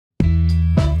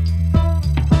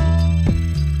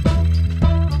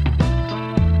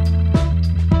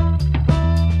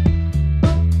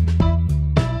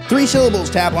3 syllables,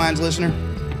 Taplines listener.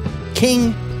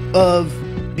 King of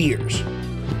beers.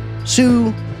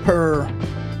 Super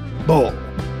Bowl.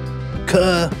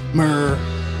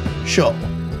 Commercial.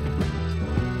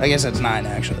 I guess that's 9,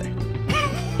 actually.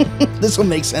 This will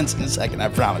make sense in a second, I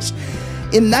promise.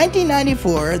 In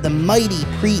 1994, the mighty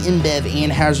pre-InBev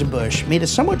Anheuser-Busch made a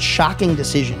somewhat shocking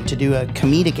decision to do a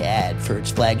comedic ad for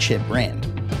its flagship brand.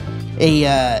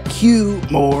 A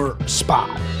humor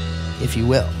spot, if you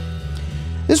will.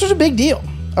 This was a big deal.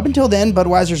 Up until then,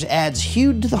 Budweiser's ads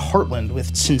hewed to the heartland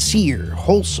with sincere,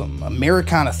 wholesome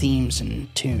Americana themes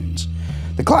and tunes.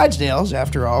 The Clydesdales,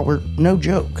 after all, were no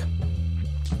joke.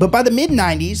 But by the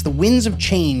mid-90s, the winds of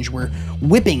change were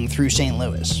whipping through St.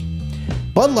 Louis.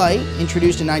 Bud Light,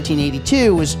 introduced in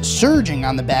 1982, was surging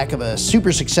on the back of a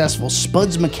super successful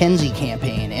Spuds McKenzie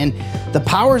campaign, and the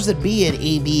powers that be at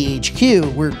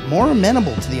ABHQ were more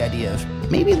amenable to the idea of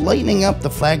maybe lightening up the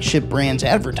flagship brand's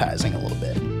advertising a little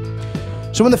bit.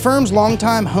 So when the firm's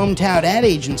longtime hometown ad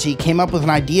agency came up with an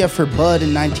idea for Bud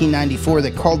in 1994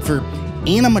 that called for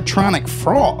animatronic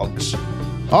frogs,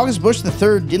 August Busch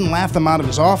III didn't laugh them out of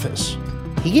his office.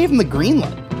 He gave them the green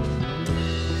light.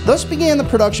 Thus began the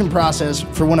production process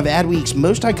for one of Adweek's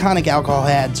most iconic alcohol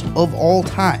ads of all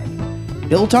time,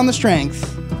 built on the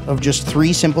strength of just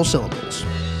 3 simple syllables.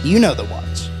 You know the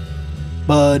ones.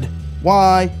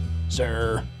 Bud-weis-er.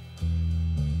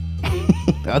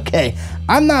 Okay,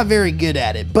 I'm not very good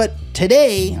at it, but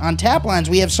today on Taplines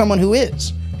we have someone who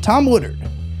is, Tom Woodard.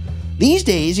 These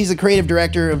days, he's the creative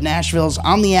director of Nashville's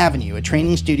On the Avenue, a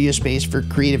training studio space for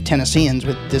creative Tennesseans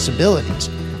with disabilities.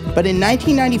 But in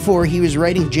 1994, he was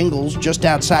writing jingles just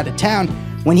outside of town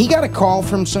when he got a call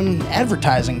from some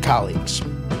advertising colleagues.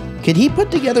 Could he put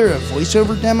together a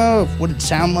voiceover demo of what it'd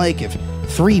sound like if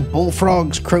 3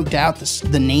 bullfrogs croaked out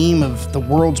the name of the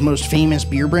world's most famous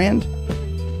beer brand?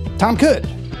 Tom could,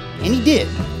 and he did,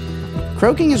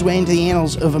 croaking his way into the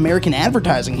annals of American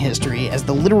advertising history as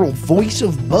the literal voice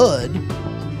of Bud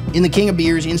in the King of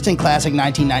Beer's instant classic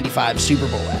 1995 Super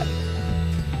Bowl ad.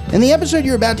 In the episode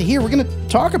you're about to hear, we're going to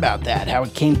talk about that, how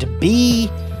it came to be,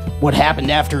 what happened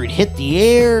after it hit the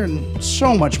air, and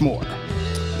so much more.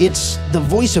 It's the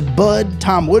voice of Bud,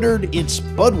 Tom Woodard. It's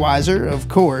Budweiser, of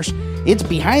course. It's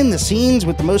behind the scenes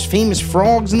with the most famous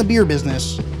frogs in the beer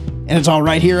business. And it's all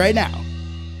right here, right now,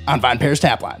 on VinePair's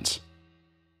Taplines.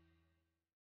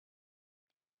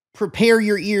 Prepare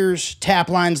your ears,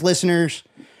 Taplines listeners.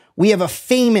 We have a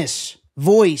famous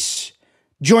voice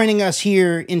joining us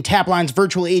here in Taplines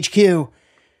Virtual HQ.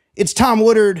 It's Tom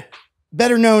Woodard,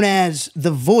 better known as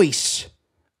the voice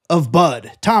of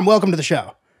Bud. Tom, welcome to the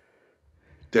show.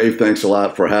 Dave, thanks a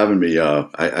lot for having me.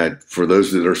 For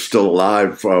those that are still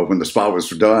alive when the spot was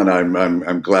done,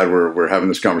 I'm glad we're having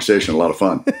this conversation. A lot of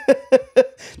fun.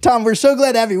 Tom, we're so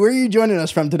glad to have you. Where are you joining us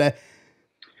from today?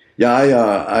 Yeah,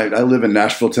 I live in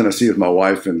Nashville, Tennessee, with my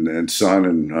wife and son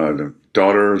and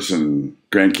daughters and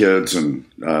grandkids, and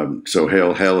so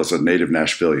hail as a native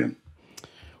Nashvilleian.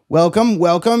 Welcome,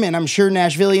 welcome, and I'm sure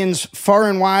Nashvilleians far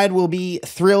and wide will be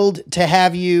thrilled to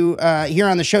have you here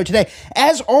on the show today,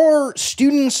 as are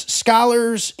students,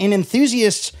 scholars, and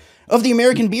enthusiasts of the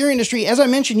American beer industry. As I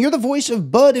mentioned, you're the voice of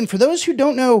Bud, and for those who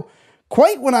don't know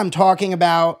quite what I'm talking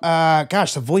about,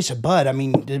 the voice of Bud, I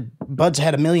mean, Bud's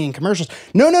had a million commercials.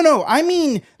 No, I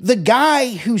mean the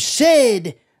guy who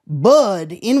said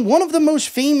Bud in one of the most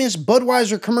famous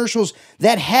Budweiser commercials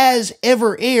that has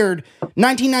ever aired,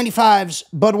 1995's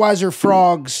Budweiser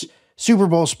Frogs Super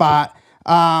Bowl spot.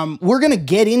 We're going to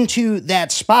get into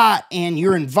that spot and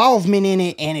your involvement in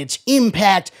it and its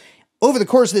impact over the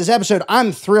course of this episode.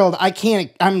 I'm thrilled. I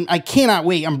cannot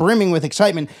wait. I'm brimming with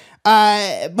excitement.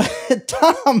 But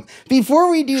Tom, before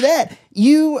we do that,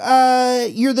 you're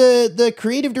the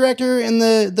creative director and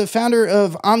the founder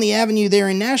of On the Avenue there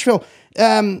in Nashville.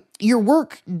 Your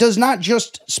work does not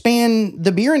just span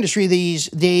the beer industry these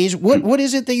days. What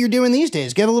is it that you're doing these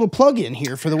days? Get a little plug in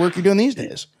here for the work you're doing these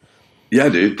days. Yeah,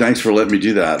 dude. Thanks for letting me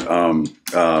do that.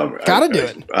 Gotta do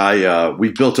it.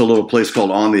 We built a little place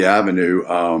called On the Avenue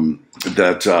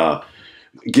that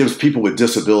gives people with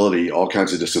disability, all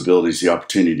kinds of disabilities, the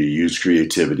opportunity to use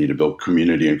creativity to build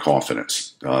community and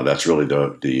confidence. That's really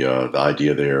the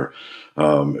idea there.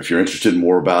 If you're interested in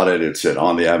more about it, it's at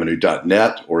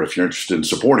ontheavenue.net, or if you're interested in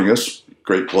supporting us,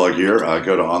 great plug here,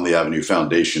 go to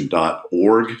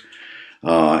ontheavenuefoundation.org.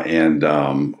 And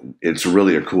it's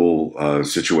really a cool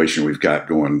situation we've got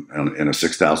going in a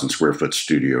 6,000 square foot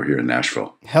studio here in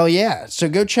Nashville. Hell yeah. So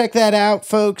go check that out,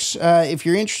 folks. If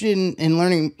you're interested in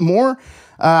learning more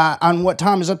on what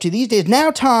Tom is up to these days.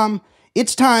 Now, Tom,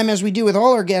 it's time, as we do with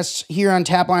all our guests here on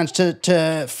Taplines,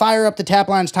 to fire up the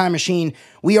Taplines time machine.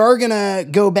 We are going to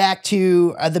go back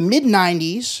to the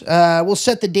mid-'90s. We'll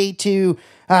set the date to,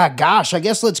 I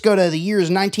guess let's go to the years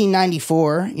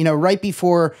 1994, right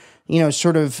before,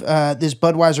 sort of this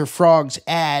Budweiser Frogs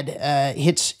ad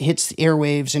hits the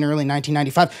airwaves in early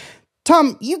 1995.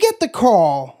 Tom, you get the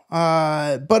call.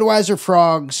 Budweiser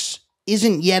Frogs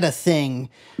isn't yet a thing,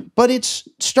 but it's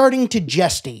starting to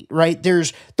gestate, right?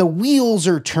 The wheels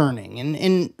are turning.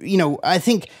 And I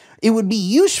think it would be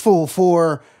useful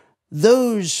for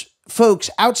those folks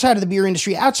outside of the beer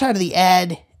industry, outside of the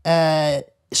ad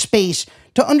space,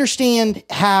 to understand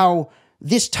how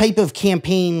this type of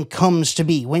campaign comes to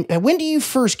be. When do you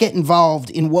first get involved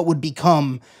in what would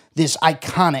become this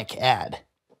iconic ad?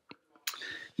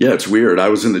 Yeah, it's weird. I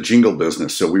was in the jingle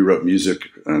business, so we wrote music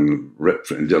and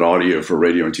did audio for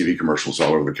radio and TV commercials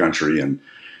all over the country, and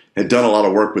had done a lot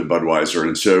of work with Budweiser.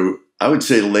 And so I would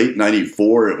say late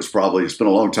 '94. It's been a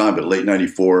long time, but late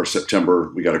 '94, September,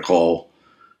 we got a call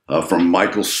from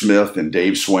Michael Smith and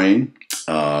Dave Swain.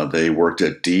 They worked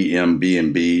at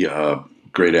DMB&B,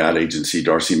 great ad agency,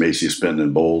 Darcy Macy, Spinton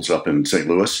and Bowles up in St.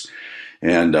 Louis,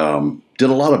 and did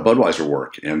a lot of Budweiser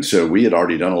work. And so we had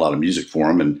already done a lot of music for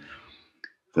them. And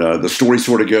the story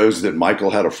sort of goes that Michael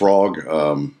had a frog,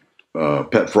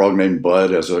 pet frog named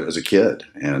Bud as a kid.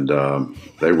 And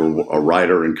they were a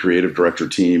writer and creative director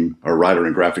team, a writer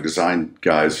and graphic design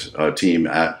guys team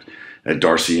at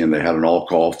Darcy. And they had an all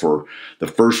call for the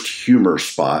first humor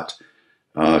spot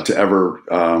to ever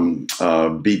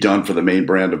be done for the main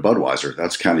brand of Budweiser.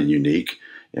 That's kind of unique.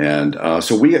 And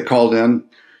so we get called in,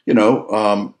 in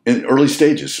early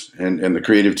stages. And the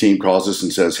creative team calls us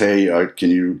and says, hey, can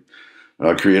you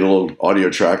create a little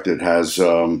audio track that has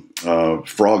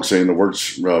frogs saying the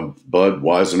words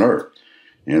Bud-weis-er.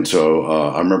 And so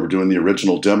I remember doing the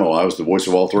original demo. I was the voice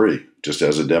of all three, just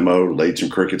as a demo, laid some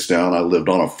crickets down. I lived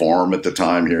on a farm at the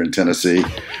time here in Tennessee,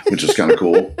 which was kind of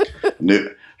cool.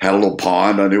 Had a little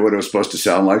pond. I knew what it was supposed to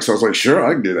sound like. So I was like, sure,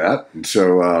 I can do that. And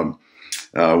so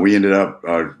we ended up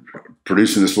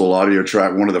producing this little audio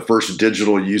track, one of the first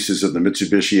digital uses of the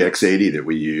Mitsubishi X80 that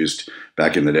we used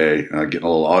back in the day, getting a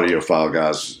little audio file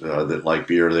guys that like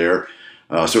beer there.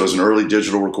 So it was an early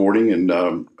digital recording, and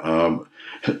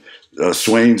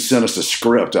Swain sent us a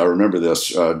script. I remember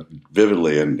this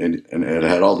vividly, and it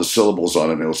had all the syllables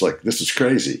on it. And it was like, this is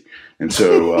crazy. And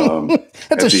so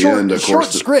that's at the short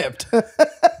script.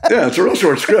 Yeah, it's a real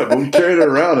short script. But we carried it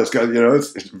around. It's got,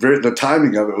 it's very, the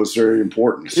timing of it was very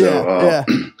important. So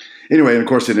anyway, and of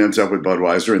course it ends up with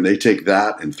Budweiser, and they take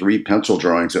that and 3 pencil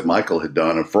drawings that Michael had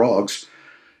done of frogs,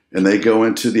 and they go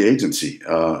into the agency.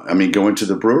 Go into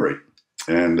the brewery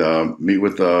and meet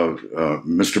with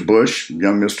Mr. Bush,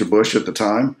 young Mr. Bush at the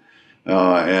time,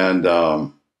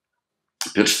 and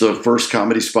pitch the first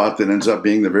comedy spot that ends up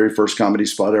being the very first comedy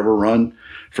spot ever run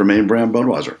for main brand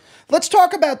Budweiser. Let's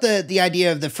talk about the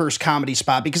idea of the first comedy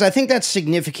spot, because I think that's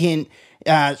significant.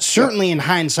 Certainly in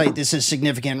hindsight, this is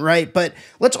significant, right? But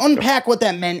let's unpack what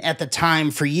that meant at the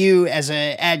time for you as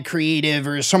an ad creative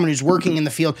or as someone who's working in the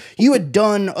field. You had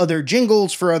done other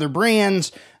jingles for other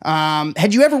brands.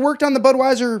 Had you ever worked on the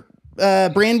Budweiser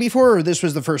brand before, or this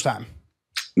was the first time?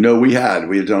 No, we had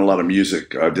done a lot of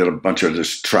music. I did a bunch of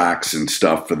just tracks and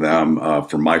stuff for them,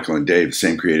 for Michael and Dave, the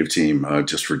same creative team,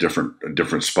 just for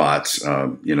different spots.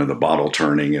 The bottle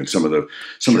turning and some of the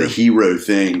hero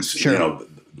things. Sure.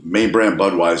 Main brand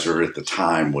Budweiser at the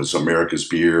time was America's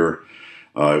beer.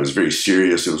 It was very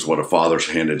serious. It was what a father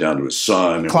handed down to his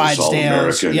son. It was all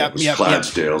American. It was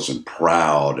Clydesdales and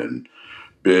proud and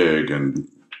big and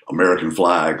American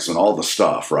flags and all the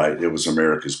stuff, right? It was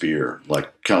America's beer,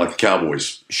 kind of like the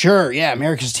Cowboys. Sure, yeah,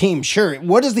 America's team, sure.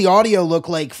 What does the audio look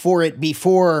like for it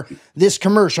before this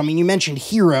commercial? I mean, you mentioned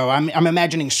hero. I'm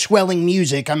imagining swelling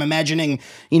music. I'm imagining,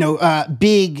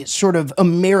 big sort of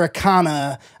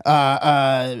Americana,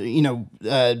 audio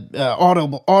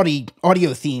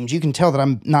themes. You can tell that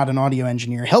I'm not an audio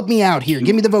engineer. Help me out here.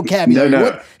 Give me the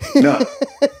vocabulary.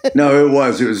 No, it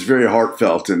was very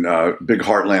heartfelt and big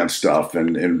Heartland stuff,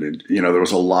 and there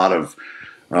was a lot of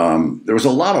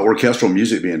orchestral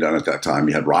music being done at that time.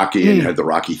 You had Rocky, and you had the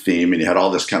Rocky theme, and you had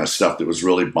all this kind of stuff that was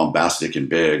really bombastic and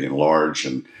big and large,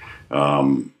 and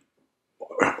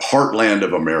heartland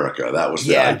of America. That was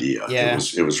the idea. Yeah.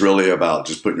 It was really about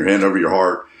just putting your hand over your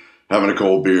heart, having a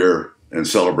cold beer, and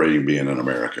celebrating being an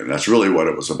American. That's really what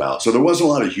it was about. So there was a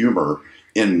lot of humor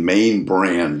in main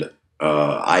brand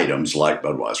items like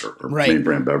Budweiser or main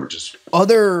brand beverages.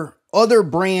 Other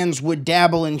brands would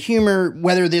dabble in humor,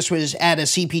 whether this was at a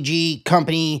CPG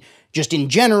company, just in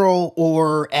general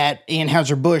or at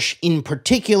Anheuser-Busch in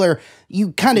particular,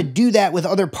 you kind of do that with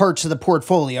other parts of the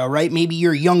portfolio, right? Maybe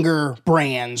your younger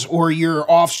brands or your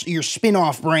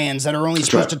spin-off brands that are only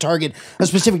supposed to target a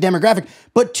specific demographic.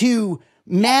 But to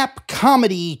map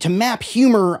comedy, to map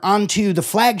humor onto the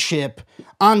flagship,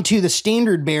 onto the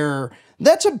standard bearer,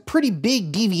 that's a pretty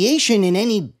big deviation in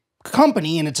any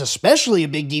company, and it's especially a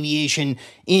big deviation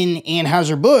in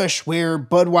Anheuser-Busch, where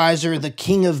Budweiser, the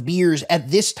king of beers at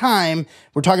this time,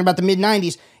 we're talking about the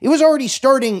mid-90s, it was already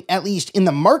starting, at least in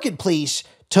the marketplace,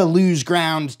 to lose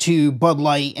ground to Bud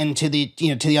Light and to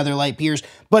the other light beers.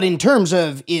 But in terms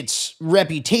of its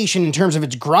reputation, in terms of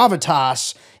its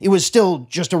gravitas, it was still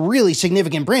just a really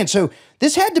significant brand. So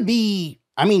this had to be,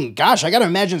 I mean, gosh, I got to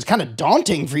imagine it's kind of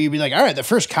daunting for you to be like, all right, the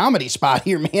first comedy spot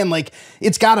here, man, like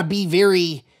it's got to be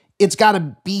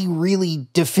really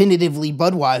definitively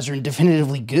Budweiser and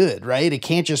definitively good, right? It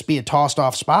can't just be a tossed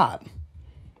off spot.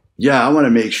 Yeah, I want to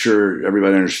make sure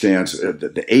everybody understands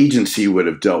that the agency would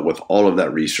have dealt with all of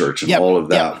that research and all of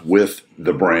that with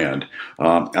the brand.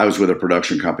 I was with a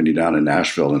production company down in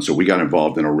Nashville, and so we got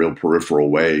involved in a real peripheral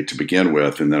way to begin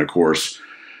with. And then, of course,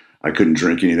 I couldn't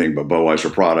drink anything but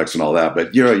Budweiser products and all that.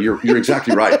 But you're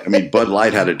exactly right. I mean, Bud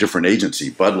Light had a different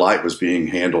agency. Bud Light was being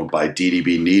handled by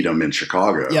DDB Needham in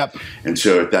Chicago. Yep. And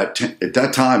so at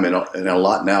that time, and a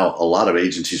lot now, a lot of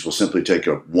agencies will simply take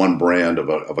one brand of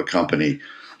a company,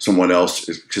 someone else,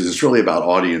 because it's really about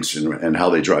audience and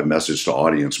how they drive message to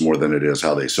audience more than it is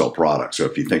how they sell products. So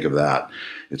if you think of that,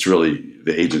 it's really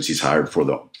the agency's hired for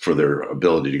their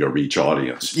ability to go reach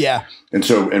audience. Yeah.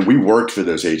 And we worked for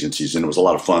those agencies, and it was a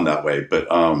lot of fun that way. But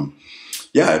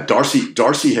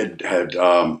Darcy had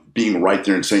being right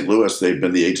there in St. Louis, they've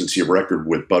been the agency of record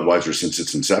with Budweiser since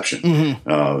its inception.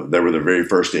 Mm-hmm. They were the very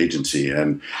first agency,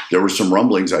 and there were some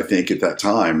rumblings, I think, at that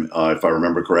time, if I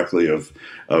remember correctly, of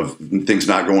things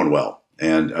not going well,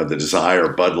 and the desire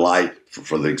of Bud Light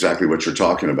for exactly what you're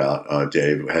talking about,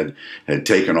 Dave, had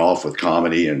taken off with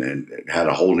comedy and had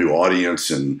a whole new audience,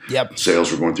 and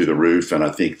sales were going through the roof. And I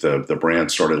think the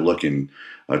brand started looking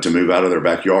to move out of their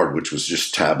backyard, which was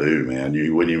just taboo, man.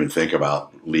 You wouldn't even think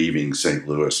about leaving St.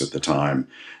 Louis at the time.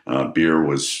 All beer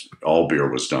was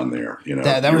done there. You know,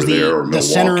 that was the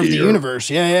center of the universe.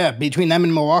 Yeah. Between them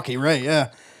and Milwaukee, right? Yeah.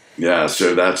 Yeah,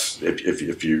 so that's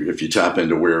if you tap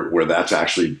into where that's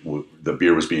actually the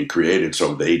beer was being created,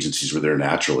 so the agencies were there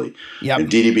naturally. Yep. And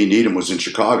DDB Needham was in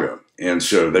Chicago, and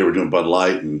so they were doing Bud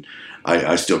Light, and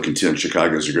I still contend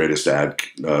Chicago is the greatest ad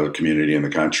community in the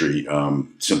country,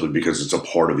 simply because it's a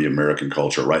part of the American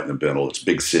culture, right in the middle. It's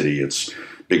big city, it's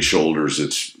big shoulders,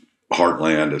 it's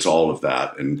heartland, it's all of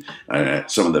that, and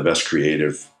some of the best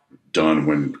creative done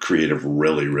when creative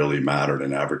really, really mattered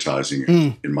in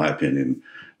advertising, in my opinion.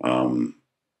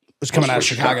 Was coming out of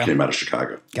Chicago. Came out of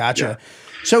Chicago. Gotcha. Yeah.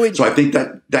 So I think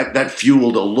that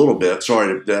fueled a little bit. A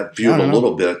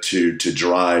little bit to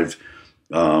drive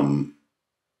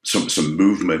some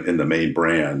movement in the main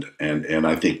brand, and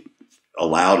I think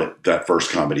allowed that first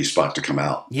comedy spot to come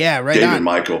out. Yeah, right.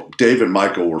 Dave and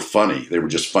Michael were funny. They were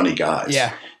just funny guys.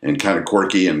 Yeah, and kind of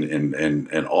quirky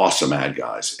and awesome ad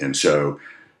guys. And so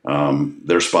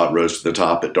their spot rose to the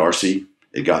top at Darcy.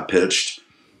 It got pitched.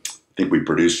 I think we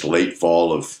produced late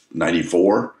fall of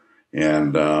 '94,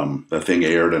 and the thing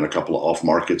aired in a couple of off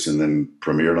markets and then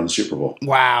premiered on the Super Bowl.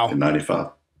 Wow. In '95.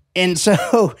 And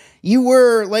so you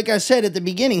were, like I said at the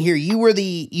beginning here, you were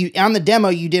on the demo,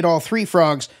 you did all three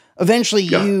frogs. Eventually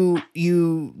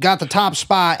you got the top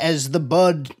spot as the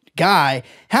Bud guy.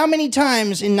 How many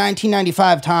times in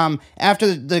 1995, Tom,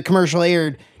 after the commercial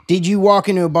aired, did you walk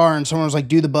into a bar and someone was like,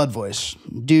 do the Bud voice,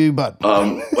 do Bud?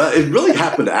 Well, it really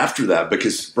happened after that,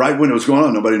 because right when it was going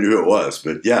on, nobody knew who it was.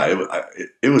 But yeah,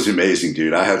 it was amazing,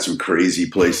 dude. I had some crazy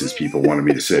places people wanted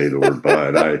me to say the word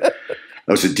Bud. I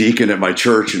was a deacon at my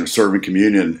church and serving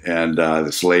communion, and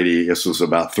this lady, this was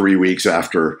about 3 weeks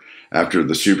after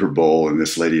the Super Bowl, and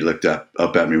this lady looked up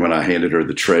at me when I handed her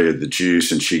the tray of the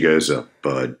juice, and she goes,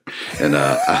 Bud. And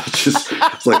I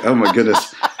was like, oh my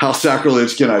goodness, how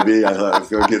sacrilege can I be? I thought I was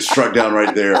going to get struck down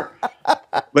right there.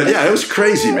 But yeah, it was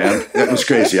crazy, man. It was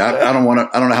crazy. I don't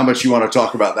know how much you want to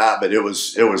talk about that, but it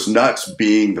was nuts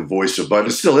being the voice of Bud.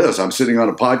 It still is. I'm sitting on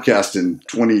a podcast in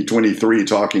 2023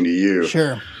 talking to you.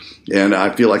 Sure. And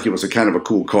I feel like it was a kind of a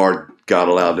cool card God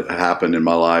allowed to happen in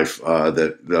my life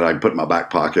that I put in my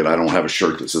back pocket. I don't have a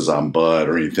shirt that says I'm Bud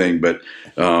or anything, but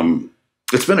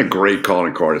it's been a great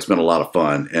calling card. It's been a lot of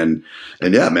fun. And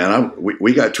yeah, man,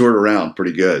 we got toured around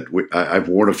pretty good. I've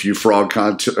worn a few frog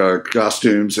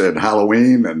costumes at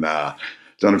Halloween, and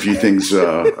done a few things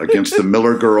against the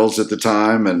Miller girls at the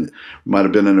time, and might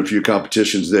have been in a few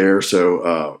competitions there.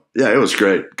 So yeah, it was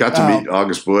great. Got to meet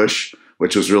August Busch,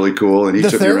 which was really cool, and he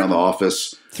took me around the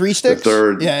office. 3 Sticks? The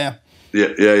third. Yeah.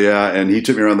 And he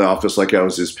took me around the office like I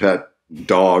was his pet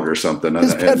dog or something.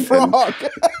 His pet frog.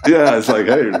 Yeah, it's like,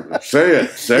 hey, say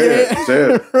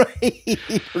it.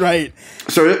 Right.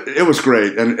 So it was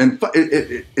great, and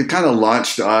it kind of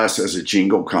launched us as a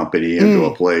jingle company into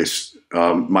a place.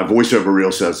 My voiceover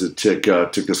reel says it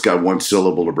took this guy 1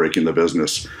 syllable to break in the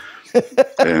business,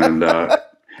 and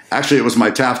actually it was my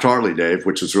Taft-Hartley, Dave,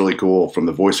 which was really cool from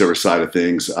the voiceover side of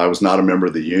things. I was not a member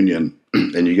of the union,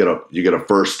 and you get a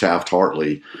first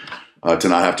Taft-Hartley to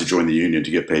not have to join the union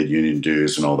to get paid union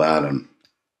dues and all that, and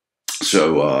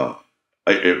so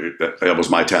it was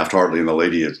my Taft-Hartley, and the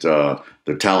lady at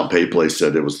the talent pay place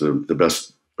said it was the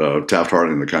best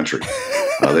Taft-Hartley in the country.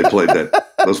 They played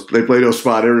they played those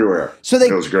spot everywhere. So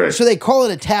it was great. So they call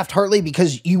it a Taft-Hartley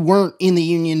because you weren't in the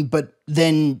union, but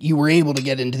then you were able to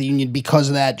get into the union because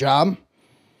of that job?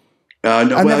 No,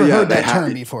 I've never heard that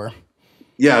term before.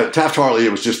 Yeah, Taft-Hartley,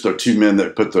 it was just the 2 men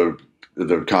that put the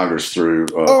Congress through.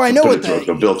 I know what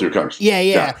the bill through Congress.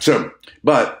 Yeah. So,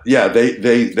 but yeah,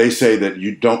 they say that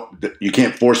you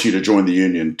can't force you to join the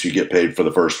union to get paid for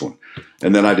the first one.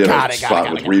 And then I did a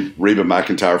spot with Reba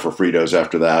McEntire for Fritos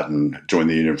after that, and joined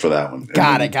the union for that one.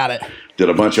 Got it. Did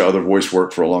a bunch of other voice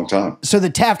work for a long time. So the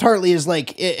Taft-Hartley is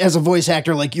like, as a voice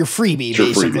actor, like your freebie,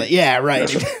 basically. Freebie. Yeah,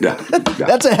 right. Yeah.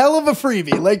 That's a hell of a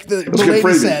freebie, like the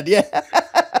lady said. Yeah.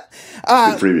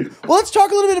 Well, let's talk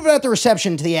a little bit about the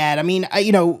reception to the ad. I mean,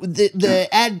 the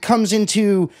ad comes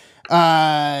into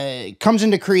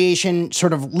creation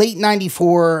sort of late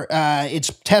 '94.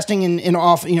 It's testing in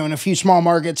a few small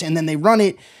markets, and then they run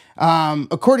it.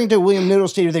 According to William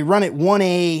Noodlestater, they run it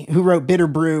 1A, who wrote Bitter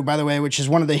Brew, by the way, which is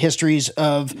one of the histories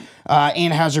of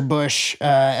Anheuser-Busch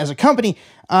as a company.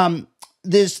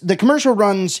 The commercial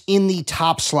runs in the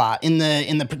top slot in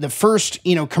the first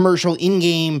commercial in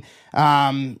game,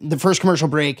 the first commercial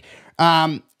break,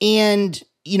 and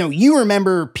you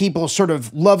remember people sort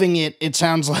of loving it. It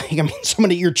sounds like, I mean,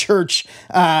 someone at your church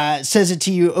says it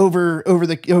to you over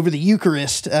the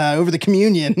Eucharist, over the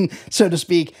communion, so to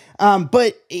speak.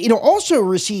 But it also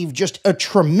received just a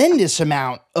tremendous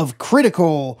amount of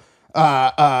critical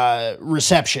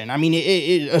reception. I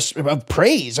mean, of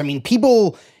praise. I mean,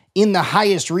 people in the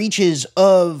highest reaches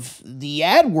of the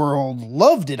ad world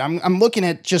loved it. I'm looking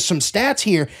at just some stats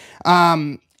here.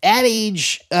 Ad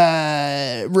Age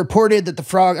reported that the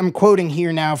frog, I'm quoting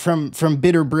here now from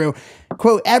Bitter Brew,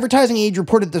 quote, Advertising Age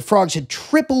reported the frogs had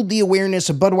tripled the awareness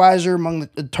of Budweiser among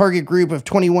the target group of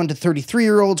 21 to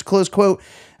 33-year-olds, close quote.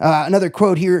 Another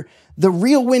quote here, the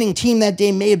real winning team that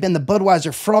day may have been the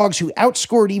Budweiser Frogs, who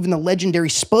outscored even the legendary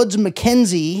Spuds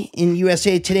MacKenzie in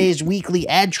USA Today's weekly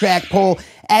Ad Track poll.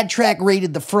 Ad Track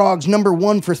rated the Frogs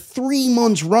 #1 for 3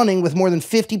 months running, with more than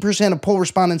 50% of poll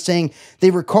respondents saying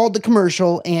they recalled the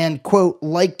commercial and, quote,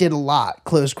 liked it a lot,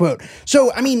 close quote.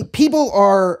 So, I mean, people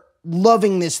are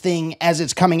loving this thing as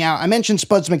it's coming out. I mentioned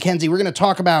Spuds MacKenzie. We're going to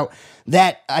talk about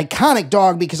that iconic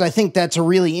dog because I think that's a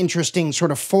really interesting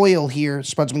sort of foil here.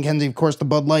 Spuds MacKenzie, of course, the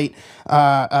Bud Light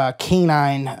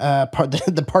canine,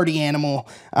 the party animal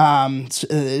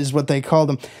is what they call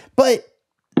them. But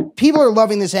people are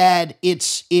loving this ad.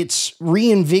 It's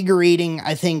reinvigorating,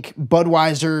 I think,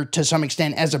 Budweiser to some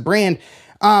extent as a brand.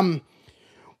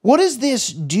 What does this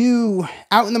do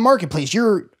out in the marketplace?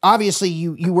 You're obviously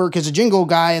you work as a jingle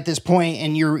guy at this point,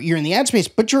 and you're in the ad space,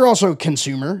 but you're also a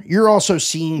consumer. You're also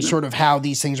seeing sort of how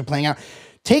these things are playing out.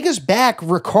 Take us back,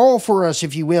 recall for us,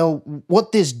 if you will,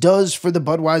 what this does for the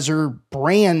Budweiser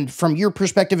brand from your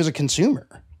perspective as a consumer.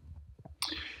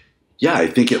 Yeah, I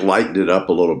think it lightened it up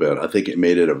a little bit. I think it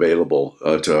made it available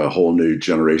to a whole new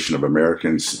generation of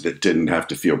Americans that didn't have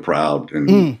to feel proud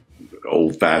and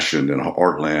old-fashioned and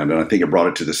heartland. And I think it brought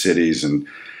it to the cities and,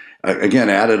 again,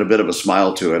 added a bit of a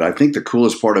smile to it. I think the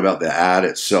coolest part about the ad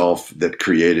itself that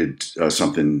created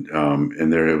something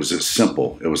in there, it was just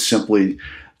simple. It was simply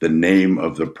the name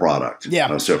of the product.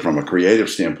 Yeah. So from a creative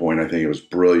standpoint, I think it was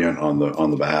brilliant on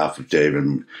the behalf of Dave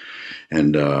and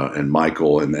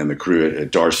Michael and the crew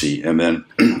at Darcy. And then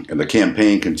and the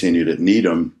campaign continued at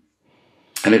Needham,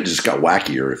 and it just got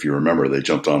wackier. If you remember, they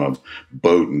jumped on a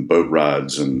boat and boat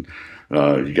rides, and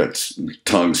you got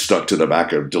tongues stuck to the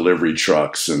back of delivery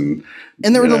trucks. And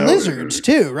there were the lizards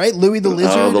too, right? Louis the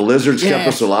Lizard. The lizards kept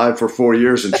us alive for 4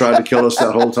 years and tried to kill us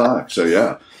that whole time. So,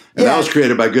 yeah. And that was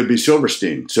created by Goodby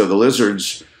Silverstein. So the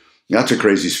lizards, that's a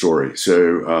crazy story.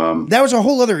 So that was a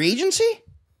whole other agency?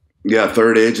 Yeah,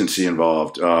 third agency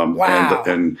involved. Wow.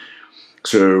 And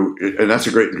So, and that's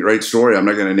a great story. I'm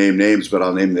not going to name names, but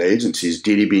I'll name the agencies.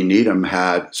 DDB Needham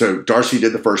so Darcy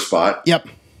did the first spot. Yep.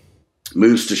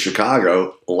 Moves to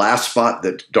Chicago, last spot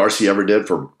that Darcy ever did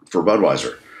for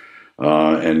Budweiser.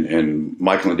 And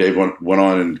Michael and Dave went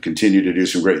on and continued to do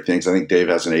some great things. I think Dave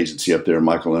has an agency up there.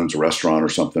 Michael owns a restaurant or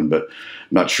something, but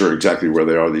I'm not sure exactly where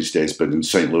they are these days. But in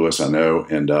St. Louis, I know.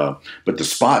 And but the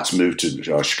spots moved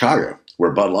to Chicago,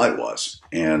 where Bud Light was.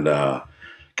 And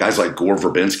guys like Gore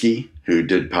Verbinski, who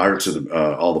did Pirates of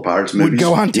all the Pirates movies, would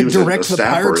go on to direct the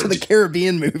Pirates of the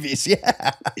Caribbean movies.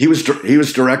 Yeah, he was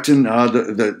directing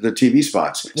the TV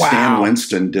spots. Wow. Stan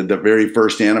Winston did the very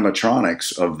first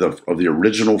animatronics of the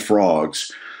original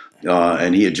frogs,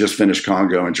 and he had just finished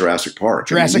Congo and Jurassic Park.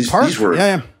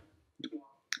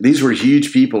 These were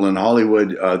huge people in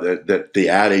Hollywood that the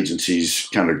ad agencies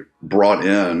kind of brought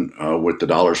in with the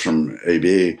dollars from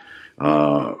AB.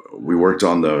 We worked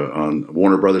on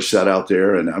Warner Brothers set out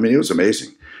there, and I mean, it was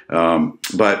amazing.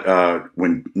 But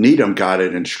when Needham got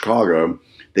it in Chicago,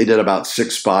 they did about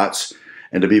 6 spots.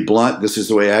 And to be blunt, this is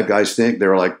the way ad guys think. They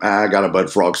were like, I got a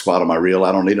Bud Frog spot on my reel.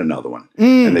 I don't need another one.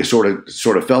 And they sort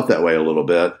of felt that way a little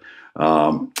bit.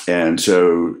 And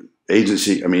so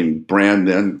brand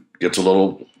then gets a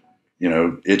little,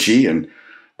 itchy, and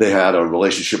they had a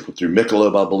relationship through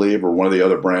Michelob, I believe, or one of the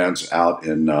other brands out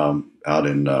at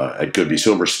Goodby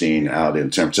Silverstein out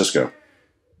in San Francisco.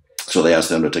 So they asked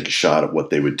them to take a shot at what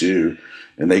they would do,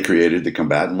 and they created the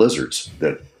Combatant Lizards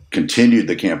that continued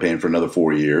the campaign for another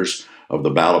 4 years of the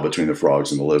battle between the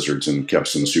frogs and the lizards, and kept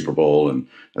us in the Super Bowl. And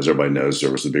as everybody knows,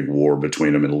 there was the big war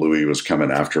between them, and Louis was coming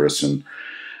after us. And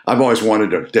I've always wanted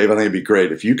to, Dave, I think it'd be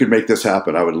great if you could make this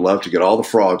happen. I would love to get all the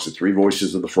frogs, the 3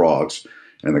 voices of the frogs,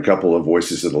 and a couple of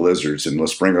voices of the lizards, and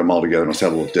let's bring them all together and let's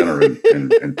have a little dinner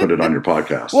and put it on your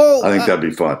podcast. Well, I think that'd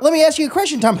be fun. Let me ask you a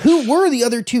question, Tom. Who were the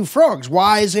other 2 frogs?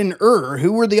 Wise and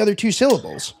Who were the other 2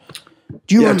 syllables?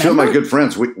 Do you remember? 2 of my good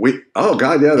friends. They're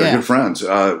good friends.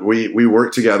 We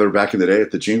worked together back in the day at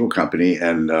the Jingle Company,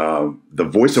 and the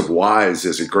voice of Wise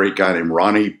is a great guy named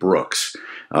Ronnie Brooks.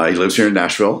 He lives here in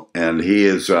Nashville, and he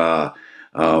is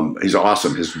he's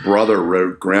awesome. His brother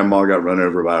wrote Grandma Got Run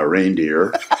Over by a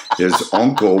Reindeer. His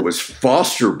uncle was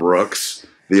Foster Brooks,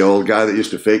 the old guy that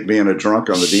used to fake being a drunk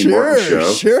on the Dean Martin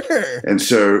show. Sure. And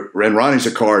Ronnie's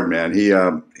a card man. He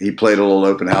played a little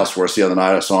open house for us the other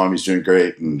night. I saw him. He's doing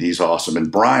great, and he's awesome. And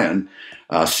Brian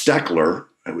Steckler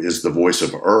is the voice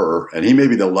of and he may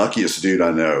be the luckiest dude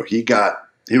I know. He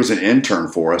was an intern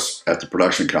for us at the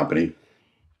production company,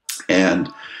 and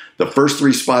the first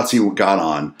 3 spots he got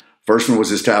on. First one was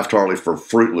his Taft Hartley for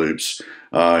Fruit Loops.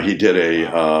 He did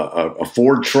a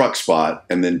Ford truck spot,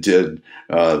 and then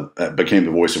became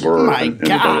the voice of My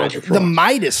God, the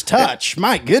Midas touch.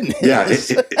 My goodness. Yeah,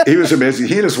 he was amazing.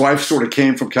 He and his wife sort of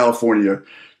came from California,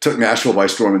 took Nashville by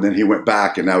storm, and then he went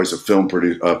back, and now he's a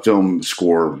film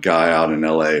score guy out in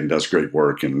L.A. and does great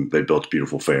work, and they built a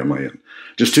beautiful family. And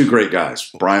just 2 great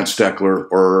guys, Brian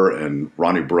Steckler, and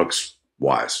Ronnie Brooks,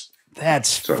 Wise.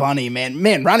 That's funny, man.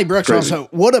 Man, Ronnie Brooks also,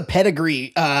 what a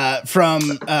pedigree from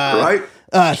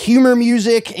humor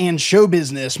music and show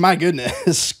business. My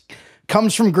goodness.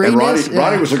 Comes from greatness. And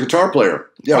Ronnie was a guitar player.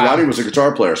 Yeah, wow. Ronnie was a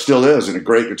guitar player, still is, and a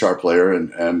great guitar player,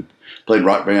 and played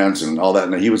rock bands and all that.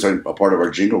 And he was a part of our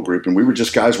jingle group, and we were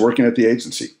just guys working at the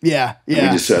agency. Yeah. And we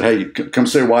just said, hey, come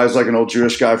say Wise like an old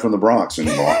Jewish guy from the Bronx. And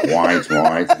Wise.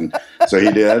 And so he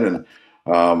did, and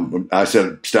I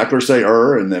said, Steckler, say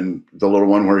and then the little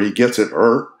one where he gets it,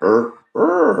 and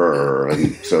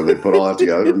so they put all that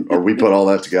together, or we put all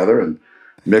that together and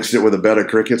mixed it with a bed of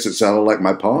crickets that sounded like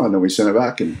my pond, and we sent it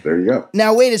back, and there you go.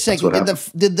 Now, wait a second.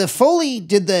 Did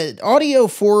the audio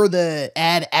for the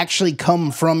ad actually come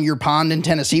from your pond in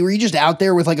Tennessee? Were you just out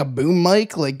there with like a boom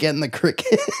mic, like getting the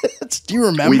crickets? Do you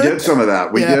remember? We did some of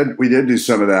that. We did do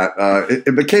some of that.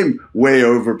 It became way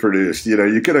overproduced.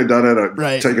 You could have done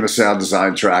it, taken a sound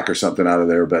design track or something out of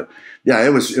there, but yeah, it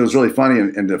was really funny.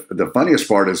 And the funniest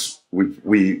part is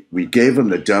we gave them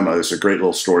the demo. It's a great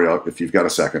little story if you've got a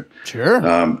second. Sure.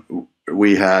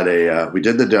 We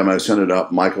did the demo, sent it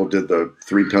up. Michael did the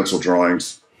 3 pencil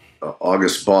drawings.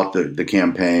 August bought the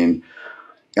campaign,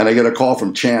 and I get a call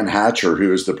from Chan Hatcher,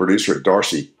 who is the producer at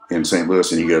Darcy in St.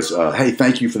 Louis, and he goes, "Hey,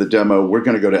 thank you for the demo. We're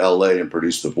going to go to L.A. and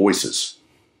produce the voices."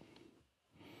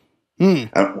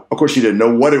 And of course, you didn't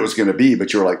know what it was going to be,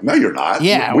 but you were like, "No, you're not.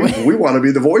 Yeah, we want to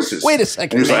be the voices." Wait a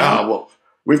second. And he's like, well,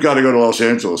 we've got to go to Los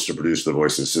Angeles to produce the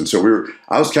voices. And so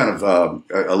I was kind of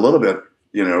a little bit,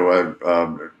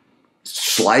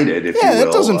 slighted, if you will. Yeah,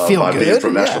 that doesn't feel good.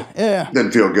 From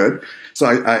Didn't feel good. So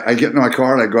I get in my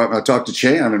car and I go out and I talk to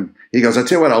Chan, and he goes, "I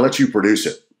tell you what, I'll let you produce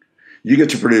it. You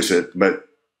get to produce it, but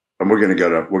we're going to go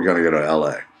to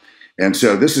L.A." And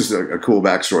so this is a cool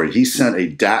backstory. He sent a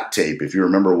DAT tape, if you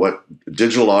remember what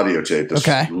digital audio tape, this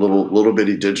little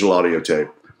bitty digital audio tape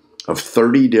of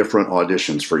 30 different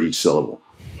auditions for each syllable.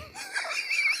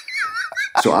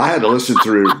 So I had to listen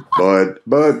through Bud.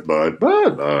 I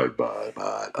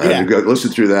had to go listen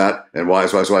through that and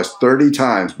wise 30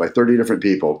 times by 30 different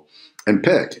people and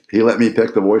pick. He let me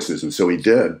pick the voices, and so he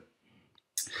did.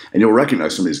 And you'll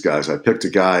recognize some of these guys. I picked a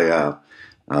guy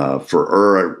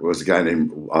for it was a guy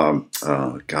named God,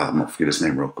 I'm gonna forget his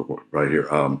name real quick right here.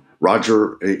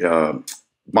 Roger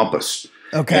Bumpus.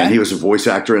 Okay, and he was a voice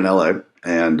actor in LA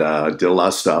and did a lot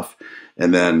of stuff.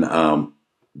 And then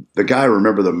the guy I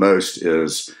remember the most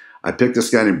is I picked this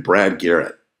guy named Brad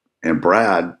Garrett, and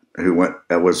Brad, who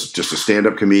was just a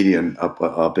stand-up comedian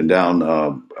up and down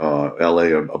LA,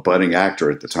 a budding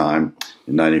actor at the time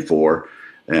in '94.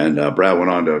 And Brad went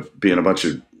on to be in a bunch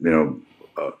of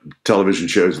television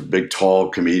shows. Big, tall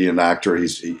comedian actor.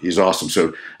 He's awesome.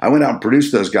 So I went out and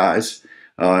produced those guys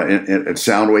at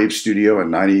Soundwave Studio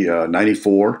in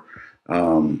 '94.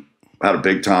 Had a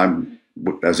big time,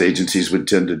 as agencies would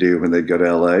tend to do when they go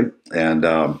to LA, and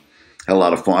had a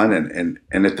lot of fun. And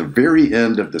at the very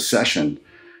end of the session,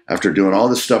 after doing all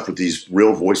this stuff with these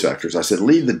real voice actors, I said,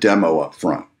 leave the demo up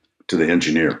front to the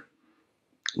engineer.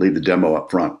 Leave the demo up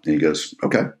front. And he goes,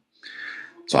 okay.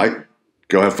 So I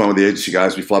go have fun with the agency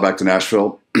guys. We fly back to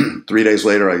Nashville. 3 days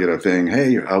later, I get a thing.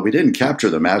 Hey, we didn't capture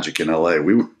the magic in LA.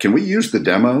 Can we use the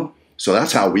demo? So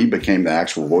that's how we became the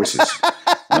actual voices.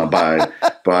 And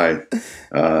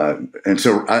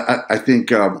so I think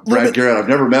Brad Garrett, I've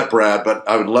never met Brad, but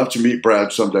I would love to meet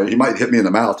Brad someday. He might hit me in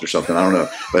the mouth or something. I don't know.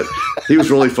 But he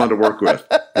was really fun to work with.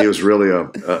 He was really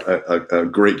a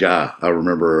great guy, I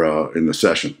remember, in the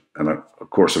session. And, of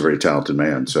course, a very talented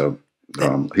man. So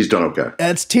he's done okay.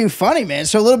 That's too funny, man.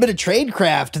 So a little bit of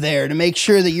tradecraft there to make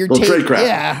sure that you're taking.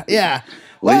 Yeah.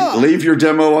 Well, leave your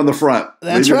demo on the front.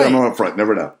 That's leave your right. demo up front.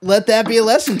 Never know. Let that be a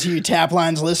lesson to you,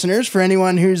 Taplines listeners. For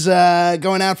anyone who's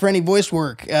going out for any voice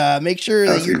work, make sure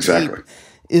that your tape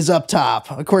is up top.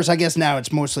 Of course, I guess now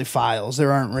it's mostly files.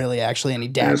 There aren't really actually any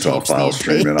DAT tapes. It's all file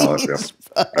streaming. All that,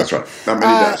 yeah. That's right. Not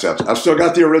many DAT tapes. I've still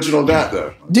got the original DAT,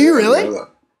 though. Do you really?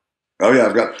 Oh,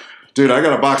 yeah. Dude, I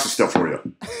got a box of stuff for you.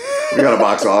 We got a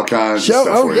box of all kinds of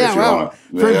stuff for you if you want.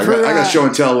 I got show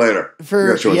and tell later.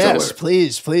 Yes,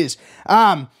 please.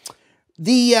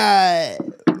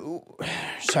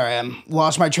 Sorry, I'm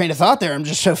lost my train of thought there. I'm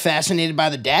just so fascinated by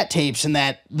the DAT tapes and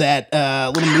that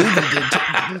little move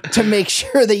you did to make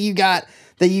sure that you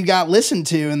got listened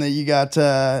to and that you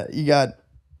got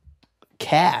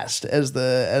cast as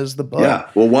the Bud. Yeah.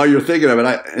 Well, while you're thinking of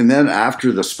it, and then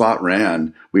after the spot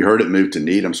ran, we heard it moved to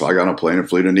Needham, so I got on a plane and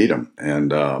flew to Needham and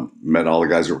met all the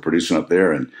guys that were producing up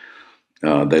there, and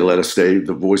they let us stay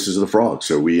the voices of the Frogs.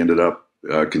 So we ended up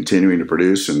continuing to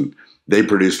produce, and they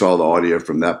produced all the audio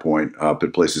from that point up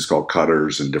at places called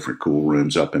Cutters and different cool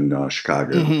rooms up in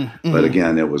Chicago. Mm-hmm. But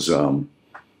again, it was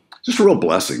just a real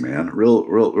blessing, man.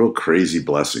 Real crazy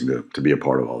blessing to be a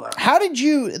part of all that. How did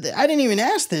you? I didn't even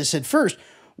ask this at first.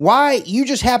 Why you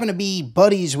just happen to be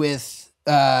buddies with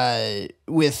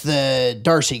the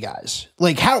Darcy guys?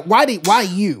 Like why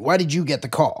did you get the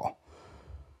call?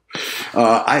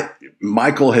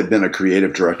 Michael had been a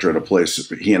creative director at a place.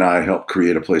 He and I helped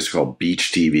create a place called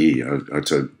Beach TV.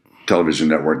 It's a television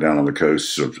network down on the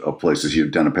coast of places. He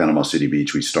had done in Panama City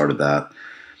Beach. We started that.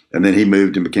 And then he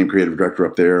moved and became creative director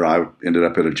up there. I ended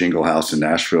up at a jingle house in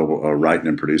Nashville writing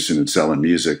and producing and selling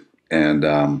music. And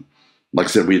like I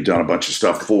said, we had done a bunch of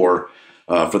stuff for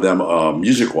them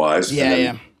music-wise.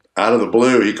 Yeah. Out of the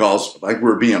blue, he calls, like we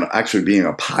were being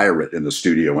a pirate in the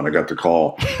studio when I got the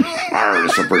call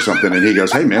for something. And he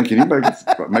goes, hey, man, can you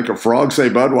make a frog say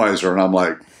Budweiser? And I'm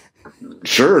like,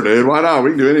 sure, dude, why not? We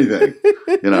can do anything.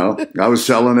 I was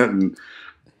selling it.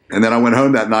 And then I went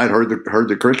home that night, heard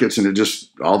the crickets, and it just,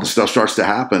 all the stuff starts to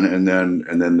happen. And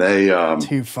then they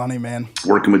too funny, man.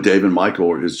 Working with Dave and Michael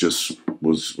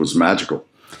was magical.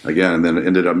 Again, and then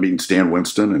ended up meeting Stan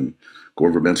Winston and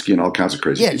Gore Verbinski and all kinds of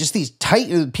crazy people. Just these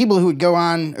tight people who would go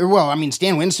on.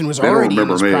 Stan Winston was already in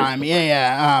his prime.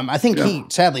 Yeah. I think he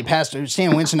sadly passed.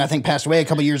 Stan Winston, I think, passed away a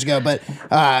couple years ago. But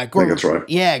I think that's right.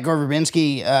 Yeah, Gore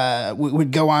Verbinski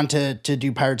would go on to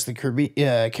do Pirates of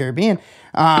the Caribbean.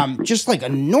 Just like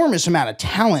enormous amount of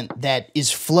talent that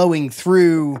is flowing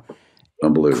through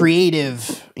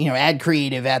creative, ad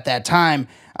creative at that time.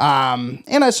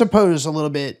 And I suppose a little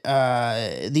bit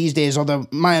these days, although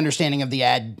my understanding of the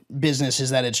ad business is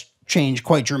that it's changed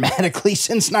quite dramatically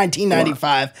since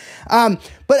 1995.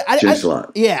 But I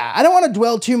don't want to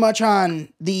dwell too much on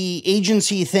the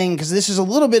agency thing because this is a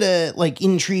little bit of like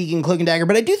intrigue and cloak and dagger,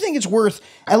 but I do think it's worth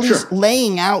at least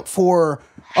laying out for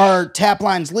our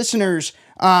Taplines listeners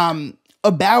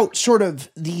about sort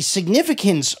of the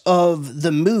significance of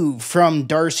the move from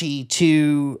Darcy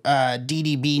to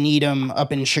DDB Needham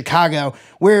up in Chicago,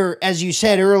 where, as you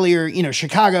said earlier,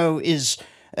 Chicago is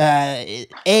a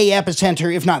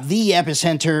epicenter, if not the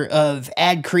epicenter of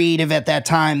ad creative at that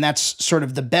time. That's sort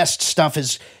of the best stuff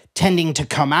is tending to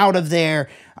come out of there.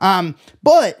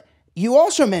 But you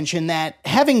also mentioned that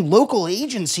having local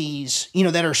agencies,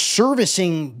 that are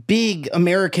servicing big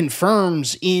American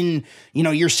firms in,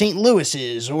 your St.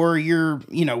 Louis's or your,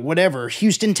 whatever,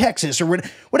 Houston, Texas, or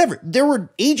whatever. There were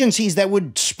agencies that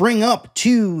would spring up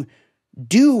to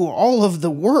do all of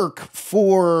the work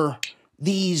for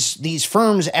these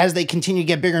firms as they continue to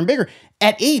get bigger and bigger.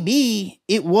 At AB,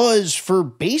 it was for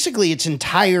basically its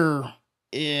entire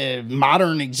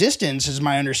modern existence, is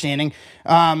my understanding.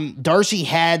 Darcy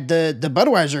had the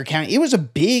Budweiser account. It was a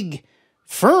big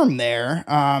firm there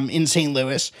in St.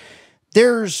 Louis.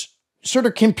 There's sort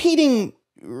of competing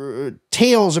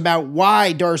tales about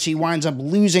why Darcy winds up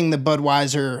losing the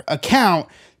Budweiser account.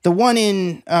 The one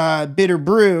in Bitter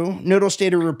Brew, Nodal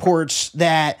Stater reports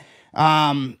that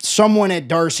someone at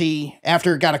Darcy,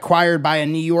 after it got acquired by a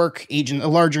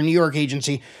larger New York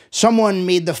agency, someone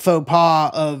made the faux pas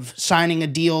of signing a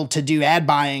deal to do ad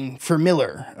buying for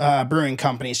Miller Brewing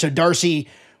Company. So Darcy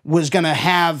was going to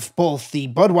have both the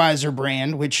Budweiser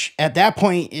brand, which at that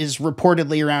point is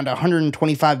reportedly around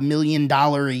 $125 million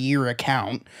a year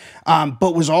account,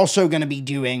 but was also going to be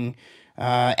doing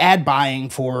ad buying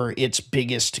for its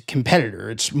biggest competitor,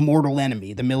 its mortal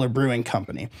enemy, the Miller Brewing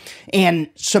Company. And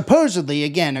supposedly,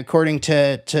 again, according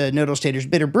to Nodal Stater's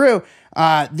Bitter Brew,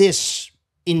 this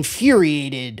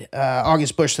infuriated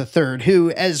August Busch III,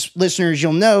 who, as listeners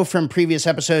you'll know from previous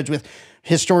episodes with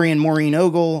historian Maureen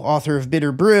Ogle, author of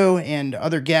Bitter Brew, and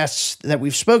other guests that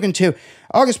we've spoken to,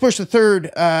 August Busch III,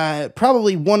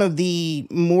 probably one of the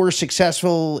more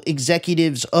successful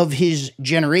executives of his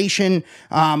generation,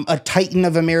 a titan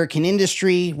of American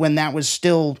industry when that was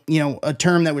still, a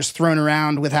term that was thrown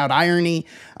around without irony.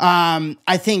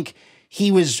 I think he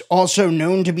was also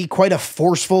known to be quite a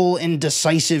forceful and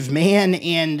decisive man,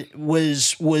 and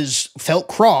felt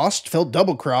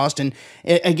double crossed. And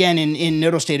again, in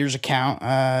Nodal Stater's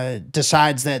account,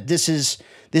 decides that this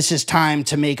is time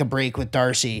to make a break with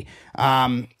Darcy.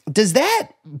 Does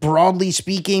that, broadly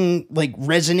speaking,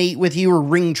 resonate with you or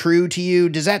ring true to you?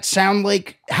 Does that sound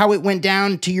like how it went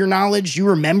down to your knowledge? Do you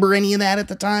remember any of that at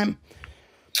the time?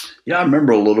 Yeah, I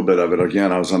remember a little bit of it.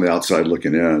 Again, I was on the outside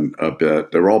looking in a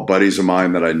bit. They were all buddies of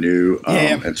mine that I knew.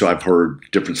 And so I've heard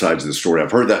different sides of the story.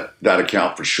 I've heard that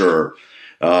account for sure.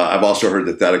 I've also heard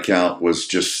that account was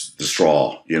just the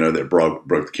straw, that broke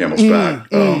the camel's back.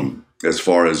 As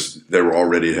far as they were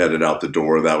already headed out the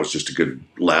door, that was just a good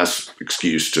last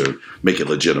excuse to make it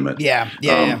legitimate. Yeah.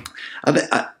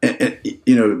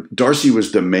 Darcy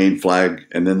was the main flag,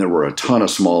 and then there were a ton of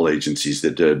small agencies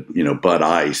that did,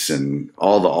 Bud-Ice and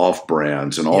all the off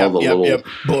brands and all the little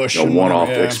Busch, one-off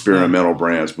experimental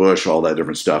brands, Busch, all that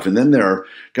different stuff. And then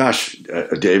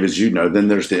Dave, as you know, then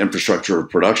there's the infrastructure of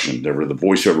production. There were the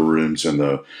voiceover rooms and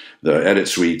the edit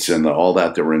suites and all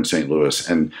that were in St. Louis.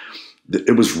 And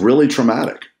it was really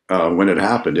traumatic when it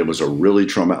happened. It was a really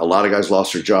traumatic. A lot of guys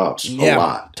lost their jobs. A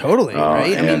lot, totally,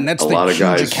 right? I mean, that's a lot of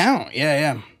huge account.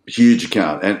 Yeah. Huge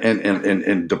account,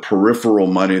 and the peripheral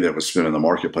money that was spent in the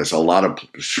marketplace. A lot of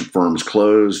firms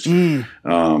closed. A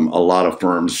lot of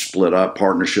firms split up.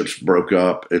 Partnerships broke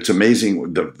up. It's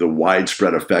amazing the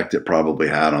widespread effect it probably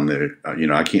had on the.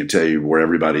 I can't tell you where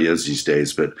everybody is these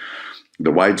days, but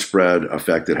the widespread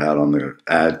effect it had on the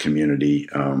ad community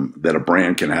that a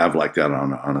brand can have like that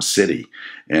on a city.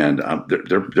 And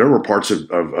there were parts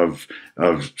of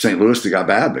St. Louis that got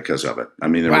bad because of it. I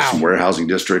mean, there were some warehousing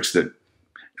districts that.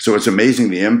 So it's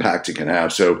amazing the impact it can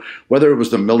have. So whether it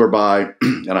was the Miller buy,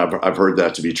 and I've heard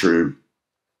that to be true,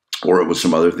 or it was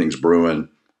some other things brewing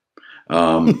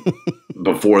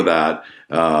before that,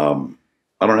 I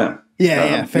don't know.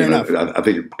 Yeah, fair enough. I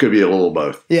think it could be a little of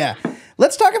both. Yeah.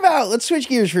 Let's switch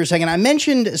gears for a second. I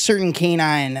mentioned a certain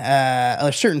canine,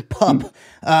 a certain pup,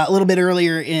 a little bit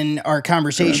earlier in our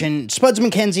conversation. Spuds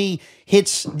MacKenzie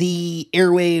hits the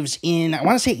airwaves in, I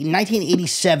want to say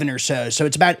 1987 or so. So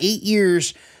it's about 8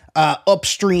 years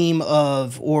upstream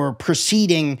of or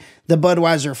preceding the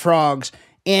Budweiser Frogs.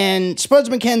 And Spuds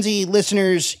MacKenzie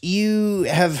listeners, you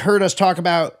have heard us talk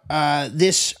about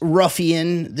this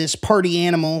ruffian, this party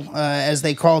animal, as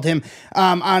they called him,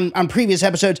 on previous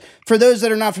episodes. For those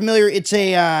that are not familiar, it's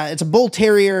a bull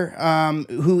terrier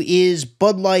who is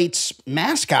Bud Light's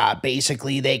mascot.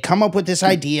 Basically, they come up with this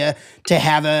idea to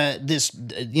have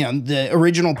the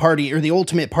original party, or the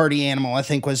ultimate party animal, I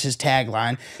think was his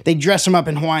tagline. They dress him up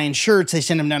in Hawaiian shirts. They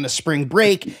send him down to spring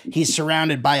break. He's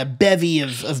surrounded by a bevy of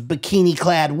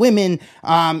bikini-clad women.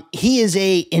 He is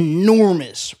a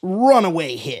enormous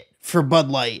runaway hit for Bud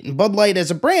Light. And Bud Light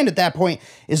as a brand at that point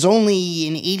is only,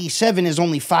 in 87, is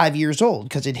only 5 years old,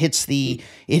 because it hits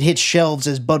shelves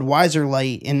as Budweiser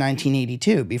Light in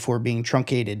 1982 before being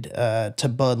truncated to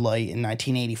Bud Light in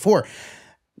 1984.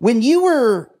 When you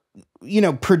were,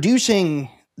 producing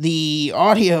the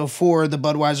audio for the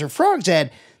Budweiser Frogs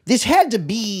ad, this had to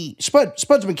be, Spuds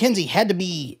MacKenzie had to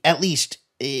be at least,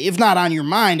 if not on your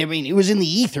mind, I mean, it was in the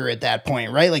ether at that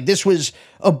point, right? Like, this was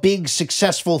a big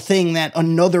successful thing that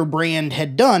another brand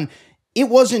had done. It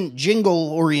wasn't jingle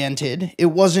oriented. It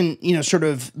wasn't,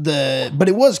 but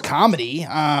it was comedy.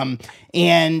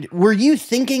 And were you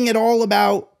thinking at all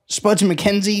about Spuds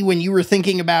MacKenzie when you were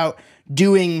thinking about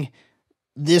doing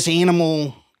this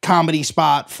animal comedy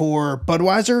spot for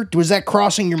Budweiser? Was that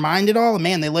crossing your mind at all?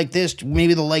 Man, they like this.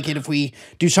 Maybe they'll like it if we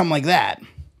do something like that.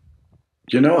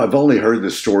 I've only heard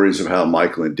the stories of how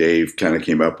Michael and Dave kind of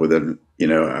came up with it.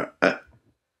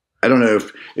 I don't know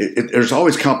if there's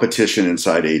always competition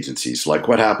inside agencies. Like,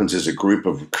 what happens is a group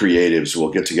of creatives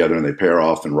will get together and they pair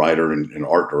off in writer and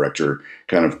art director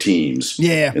kind of teams.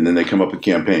 Yeah. And then they come up with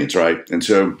campaigns, right? And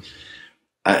so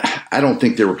I don't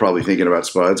think they were probably thinking about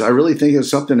Spuds. I really think it's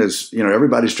something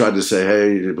everybody's tried to say,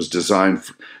 hey, it was designed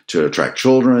to attract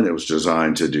children. It was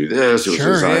designed to do this. It was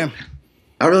designed. Yeah.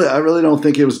 I really don't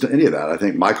think it was any of that. I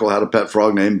think Michael had a pet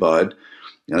frog named Bud,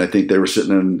 and I think they were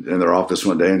sitting in their office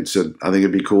one day and said, I think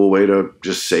it'd be a cool way to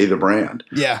just say the brand.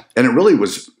 Yeah. And it really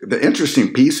was the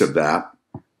interesting piece of that.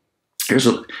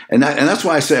 And that's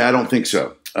why I say I don't think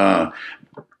so.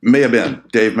 May have been.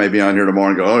 Dave may be on here tomorrow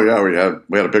and go, oh yeah,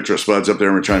 we had a picture of Spuds up there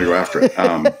and we're trying to go after it.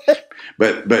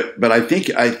 But I think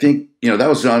that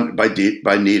was done by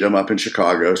Needham up in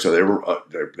Chicago. So they were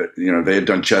they had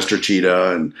done Chester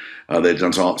Cheetah, and they'd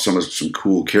done some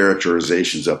cool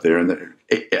characterizations up there, and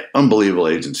unbelievable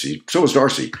agency. So was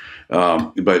Darcy,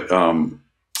 but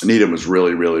Needham was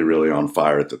really, really, really on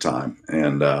fire at the time,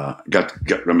 and I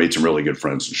made some really good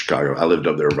friends in Chicago. I lived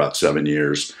up there about 7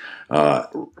 years.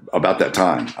 About that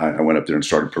time, I went up there and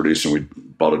started producing. We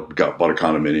bought a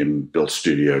condominium, built a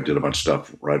studio, did a bunch of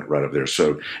stuff right up there.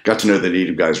 So got to know the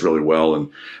Needham guys really well, and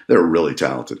they were really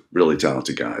talented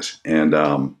guys.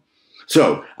 And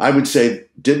so I would say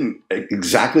didn't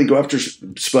exactly go after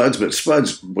Spuds, but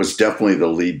Spuds was definitely the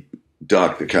lead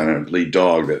dog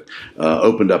that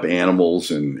opened up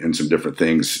animals and some different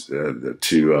things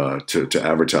to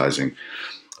advertising.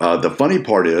 The funny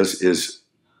part is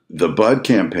the Bud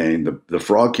campaign, the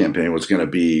frog campaign was going to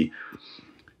be,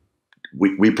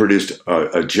 we produced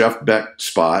a Jeff Beck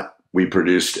spot. We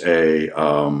produced a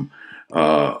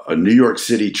New York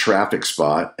City traffic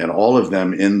spot, and all of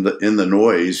them in the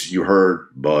noise, you heard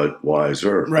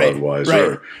Budweiser, right,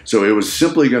 Budweiser. Right. So it was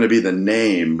simply going to be the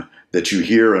name that you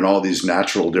hear in all these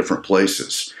natural different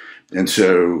places. And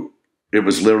so it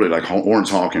was literally like horns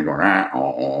honking, going,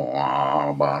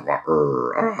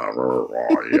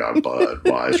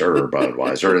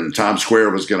 Budweiser. And Times Square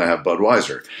was going to have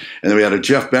Budweiser. And then we had a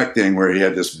Jeff Beck thing where he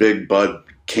had this big Bud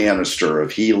canister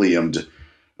of heliumed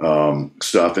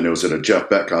stuff. And it was at a Jeff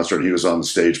Beck concert. He was on the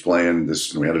stage playing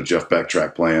this. And we had a Jeff Beck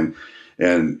track playing.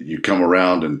 And you come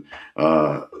around, and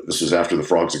this was after the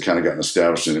frogs had kind of gotten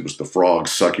established, and it was the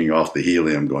frogs sucking off the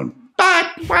helium going,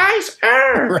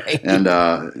 Bud-weis-er. Right. And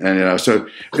so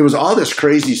it was all this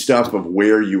crazy stuff of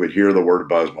where you would hear the word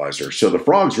Bud-weis-er. So the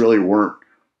frogs really weren't,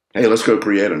 hey, let's go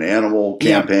create an animal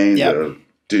campaign to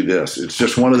do this. It's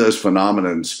just one of those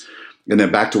phenomenons. And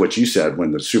then back to what you said,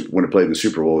 when it played in the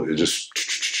Super Bowl, it just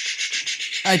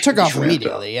it took off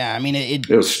immediately. Yeah, I mean it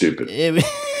was stupid.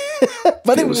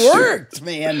 But it worked, stupid.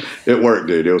 Man. It worked,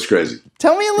 dude. It was crazy.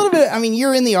 Tell me a little bit. I mean,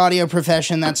 you're in the audio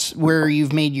profession. That's where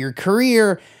you've made your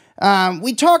career.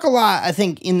 We talk a lot, I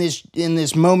think, in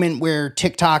this moment where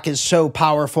TikTok is so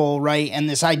powerful, right? And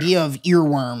this idea of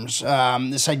earworms,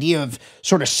 this idea of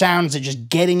sort of sounds that just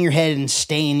get in your head and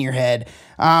stay in your head.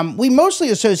 We mostly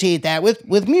associate that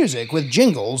with music, with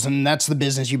jingles, and that's the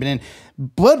business you've been in.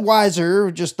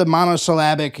 Budweiser, just the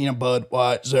monosyllabic,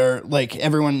 Budweiser, like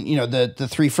everyone, the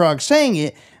three frogs saying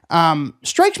it,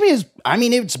 strikes me as, I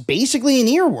mean, it's basically an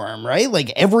earworm, right? Like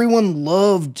everyone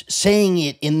loved saying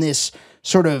it in this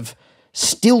sort of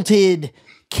stilted,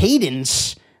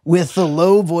 cadence with the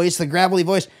low voice, the gravelly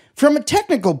voice. From a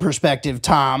technical perspective,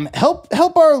 Tom,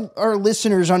 help our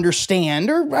listeners understand,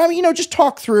 or just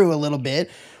talk through a little bit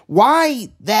why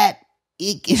that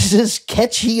it is as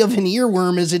catchy of an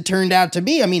earworm as it turned out to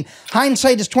be. I mean,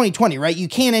 hindsight is 2020, right? You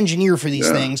can't engineer for these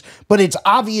things, but it's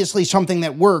obviously something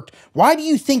that worked. Why do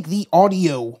you think the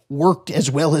audio worked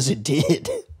as well as it did?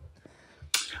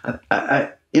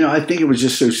 I think it was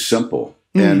just so simple,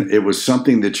 and it was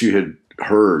something that you had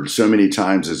heard so many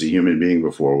times as a human being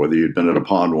before, whether you'd been at a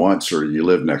pond once or you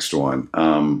lived next to one.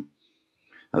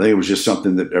 I think it was just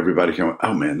something that everybody came,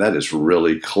 oh man, that is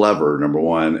really clever, number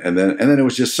one. And then it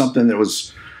was just something that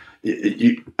was,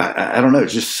 I don't know,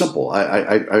 it's just simple.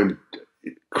 I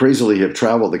crazily have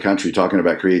traveled the country talking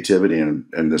about creativity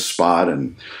and this spot.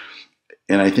 And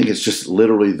I think it's just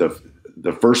literally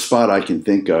the first spot I can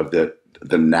think of that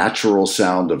the natural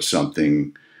sound of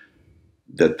something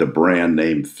that the brand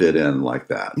name fit in like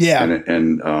that. Yeah.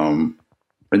 And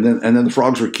then the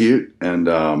frogs were cute,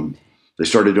 and they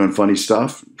started doing funny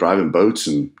stuff, driving boats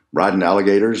and riding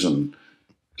alligators and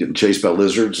getting chased by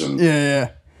lizards. And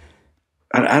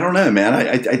I don't know, man.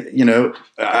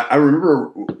 I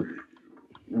remember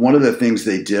one of the things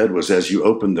they did was, as you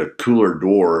opened the cooler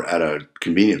door at a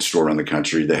convenience store in the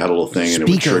country, they had a little thing and it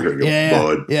would trigger,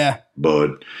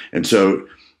 Bud. And so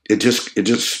it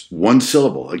just one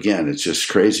syllable. Again, it's just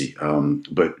crazy.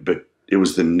 But it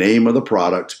was the name of the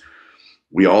product.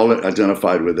 We all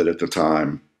identified with it at the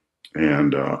time,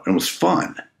 and it was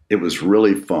fun. It was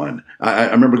really fun. I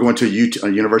remember going to a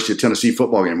University of Tennessee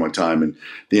football game one time, and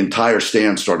the entire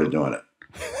stand started doing it.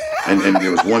 And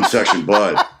there was one section,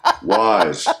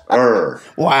 Bud-weis-er.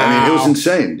 Wow. I mean, it was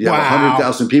insane. You have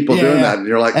 100,000 people doing that, and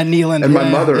you're like, and kneeling. And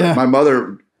my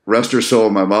mother, rest her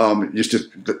soul, my mom used to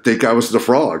think I was the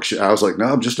frog. I was like, no,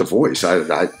 I'm just a voice. I'm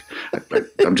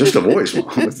just a voice,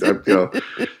 Mom.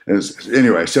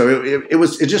 Anyway, so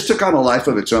it just took on a life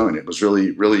of its own. It was really,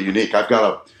 really unique. I've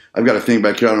got a thing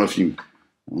back here. I don't know if we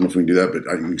can do that, but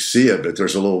I can see it. But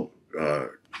there's a little, you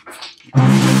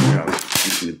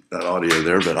see that audio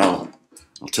there. But I'll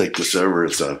take this over.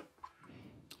 It's a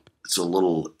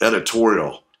little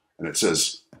editorial, and it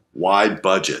says, "Wide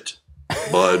budget."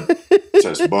 Bud, it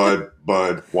says Bud,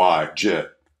 why?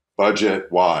 Jit. Budget,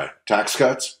 why? Tax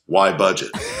cuts? Why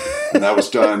budget? And that was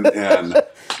done by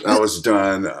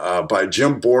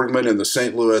Jim Borgman in the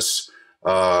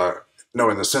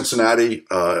Cincinnati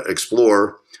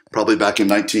Explorer, probably back in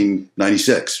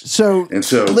 1996. So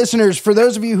listeners, for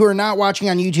those of you who are not watching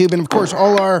on YouTube, and of course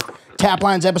all our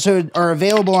Taplines episodes are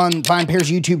available on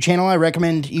VinePair's YouTube channel. I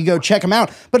recommend you go check them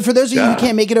out. But for those of you who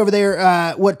can't make it over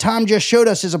there, what Tom just showed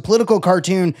us is a political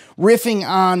cartoon riffing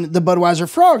on the Budweiser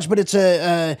frogs, but it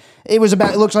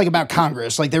looks like about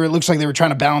Congress. It looks like they were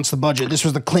trying to balance the budget. This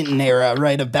was the Clinton era,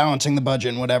 right, of balancing the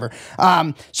budget and whatever.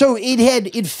 So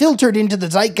it filtered into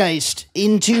the zeitgeist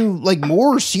into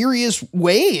more serious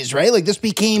ways, right? This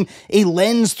became a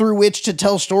lens through which to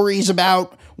tell stories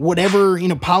about whatever,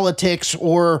 politics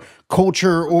or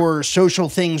culture or social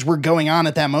things were going on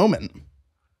at that moment.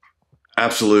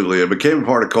 Absolutely. It became a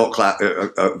part of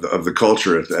the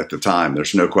culture at the time.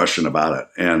 There's no question about it.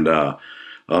 And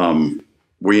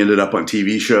we ended up on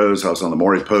TV shows. I was on the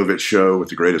Maury Povich show with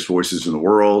the greatest voices in the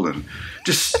world. And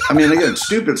just, again,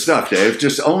 stupid stuff, Dave.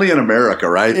 Just only in America,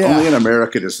 right? Yeah. Only in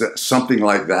America does something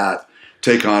like that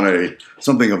take on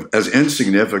something as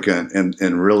insignificant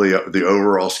and really the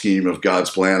overall scheme of God's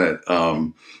planet.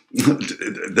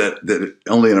 That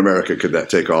only in America could that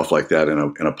take off like that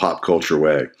in a pop culture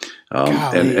way.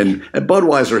 And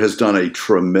Budweiser has done a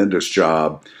tremendous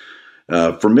job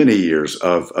for many years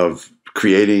of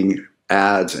creating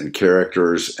ads and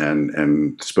characters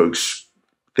and spokes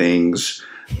things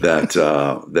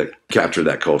that capture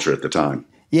that culture at the time.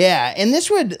 Yeah, and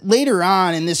this would later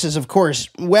on, and this is, of course,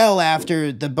 well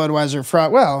after the Budweiser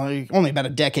fraud, only about a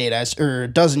decade or a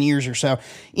dozen years or so.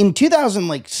 In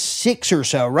 2006 or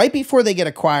so, right before they get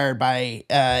acquired by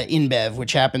InBev,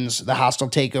 which happens, the hostile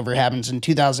takeover happens in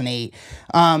 2008.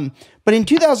 But in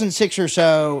 2006 or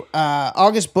so,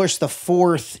 August Bush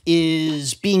IV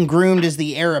is being groomed as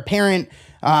the heir apparent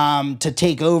to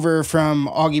take over from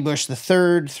Augie Bush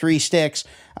III, Three Sticks.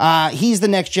 He's the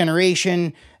next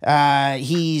generation.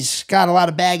 He's got a lot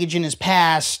of baggage in his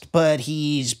past, but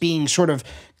he's being sort of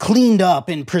cleaned up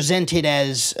and presented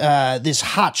as this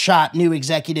hotshot new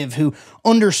executive who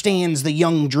understands the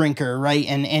young drinker, right,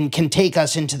 and can take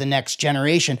us into the next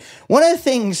generation. One of the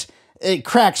things it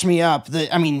cracks me up that,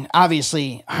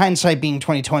 obviously, hindsight being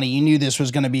 2020, you knew this was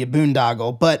going to be a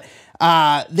boondoggle, but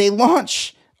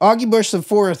Augie Bush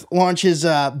IV launches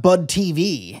Bud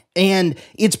TV, and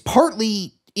it's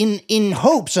partly in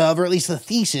hopes of, or at least the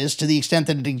thesis to the extent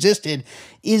that it existed,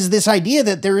 is this idea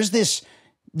that there is this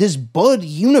Bud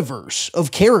universe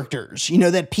of characters, you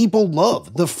know, that people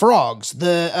love. The frogs,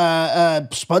 the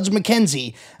Spuds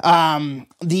McKenzie,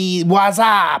 the What's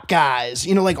Up guys,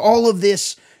 you know, like all of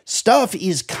this stuff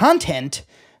is content.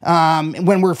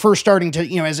 When we're first starting to,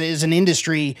 you know, as an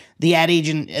industry, the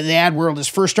ad world is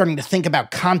first starting to think about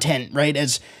content, right?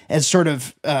 As sort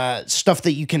of, stuff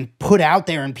that you can put out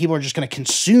there and people are just going to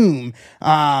consume.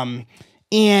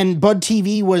 And Bud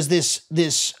TV was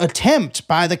this attempt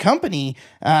by the company,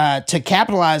 to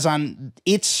capitalize on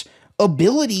its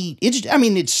ability.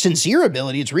 Its sincere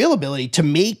ability, its real ability to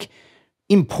make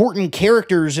important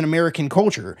characters in American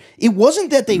culture. It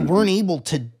wasn't that they weren't able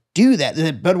to do that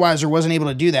Budweiser wasn't able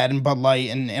to do that, and Bud Light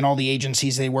and all the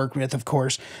agencies they worked with, of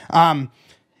course.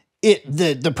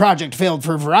 The project failed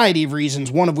for a variety of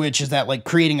reasons, one of which is that, like,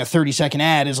 creating a 30-second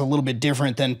ad is a little bit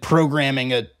different than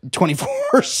programming a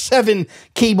 24/7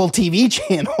 cable TV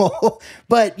channel.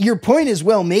 But your point is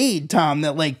well made, Tom,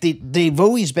 that, like, they've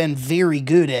always been very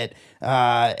good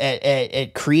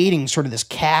at creating sort of this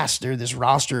cast or this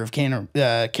roster of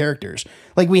characters.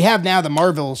 Like we have now the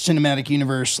Marvel Cinematic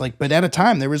Universe, like, but at a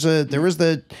time there was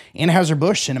the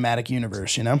Anheuser-Busch Cinematic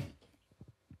Universe, you know?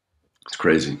 It's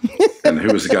crazy. And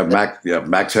who was the guy?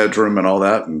 Max Headroom and all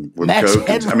that, and with Max Coke.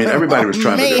 Headroom. I mean, everybody was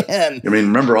trying to do. Man. I mean,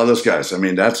 remember all those guys? I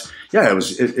mean,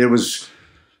 it was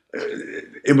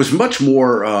much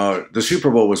more. The Super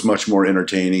Bowl was much more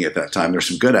entertaining at that time. There's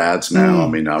some good ads now. I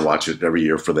mean, I watch it every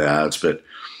year for the ads, but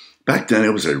back then it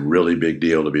was a really big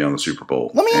deal to be on the Super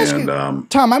Bowl. Let me ask you,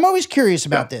 Tom, I'm always curious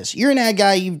about this. You're an ad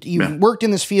guy. You've worked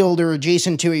in this field or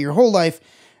adjacent to it your whole life,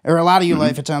 or a lot of your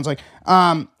life, it sounds like.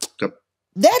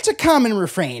 That's a common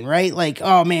refrain, right? Like,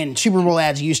 oh man, Super Bowl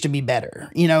ads used to be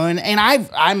better, you know. And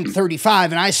I'm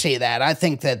 35, and I say that. I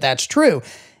think that that's true.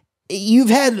 You've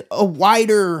had a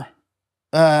wider,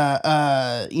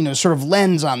 sort of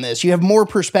lens on this. You have more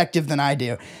perspective than I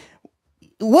do.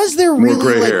 Was there really more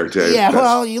gray hair, Dave? Yeah,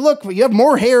 well, you have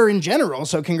more hair in general,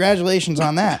 so congratulations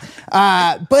on that.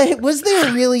 But was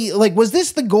there really, like, was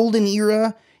this the golden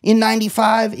era in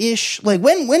 95-ish? Like,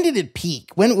 when did it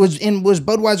peak? Was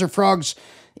Budweiser Frogs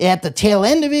at the tail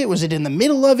end of it? Was it in the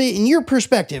middle of it? In your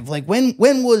perspective, like, when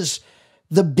was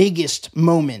the biggest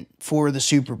moment for the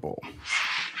Super Bowl?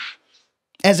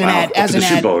 As an ad,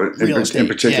 Super Bowl in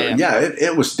particular. Yeah,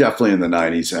 it was definitely in the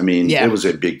 90s. I mean, it was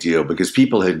a big deal because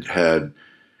people had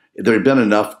there had been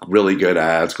enough really good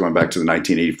ads going back to the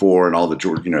 1984 and all the,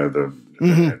 you know,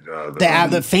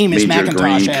 the famous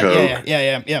Macintosh ad.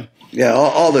 Yeah,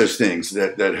 all those things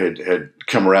that had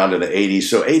come around in the 80s.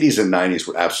 So 80s and 90s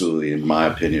were absolutely, in my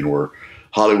opinion, were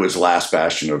Hollywood's last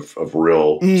bastion of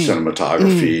real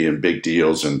cinematography and big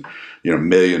deals and, you know, $1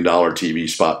 million TV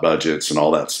spot budgets and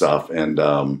all that stuff. And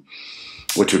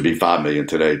which would be $5 million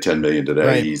today, $10 million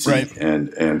today, easy. Right.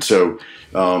 And so,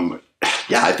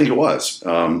 I think it was.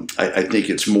 I think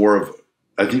it's more of,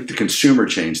 I think the consumer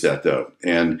changed that though.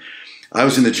 And I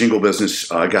was in the jingle business.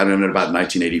 I got in at about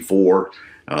 1984.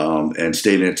 And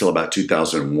stayed in it until about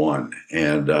 2001.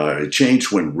 And it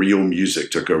changed when real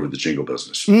music took over the jingle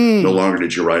business. No longer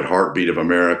did you write Heartbeat of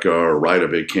America or write a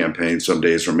big campaign, Some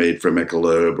Days Were Made for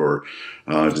Michelob, or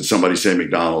did somebody say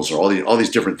McDonald's, or all these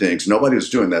different things. Nobody was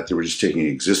doing that. They were just taking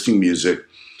existing music,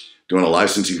 doing a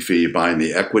licensing fee, buying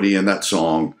the equity in that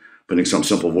song, putting some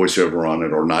simple voiceover on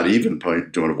it, or not even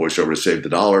doing a voiceover to save the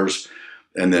dollars,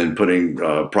 and then putting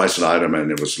price an item,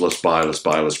 and it was let's buy, let's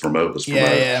promote.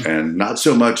 Yeah. And not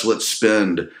so much let's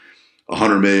spend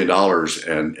 $100 million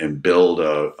and build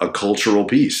a cultural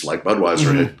piece like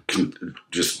Budweiser had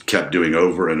just kept doing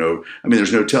over and over. I mean,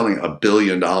 there's no telling. $1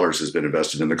 billion has been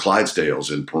invested in the Clydesdales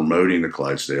and promoting the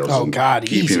Clydesdales. Oh, God,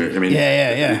 easy. It. I mean,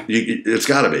 it's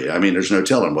got to be. I mean, there's no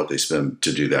telling what they spend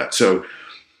to do that. So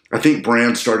I think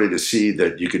brands started to see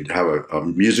that you could have a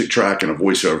music track and a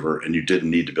voiceover, and you didn't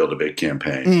need to build a big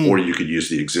campaign, or you could use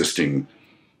the existing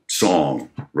song.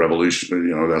 Revolution,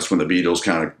 you know, that's when the Beatles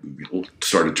kind of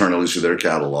started turning loose of their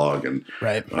catalog, and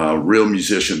real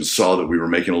musicians saw that we were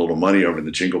making a little money over in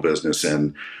the jingle business,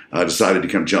 and decided to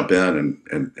come jump in,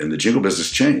 and the jingle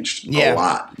business changed a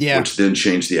lot, which then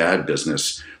changed the ad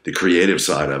business, the creative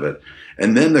side of it,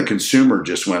 and then the consumer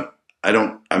just went,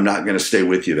 I'm not going to stay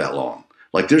with you that long.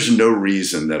 Like, there's no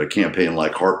reason that a campaign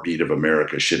like Heartbeat of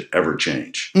America should ever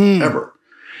change, ever.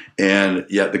 And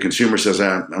yet the consumer says,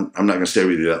 I'm not going to stay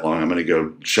with you that long. I'm going to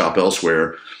go shop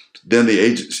elsewhere. Then the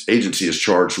agency is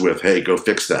charged with, hey, go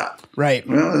fix that. Right.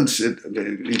 Well,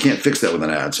 you can't fix that with an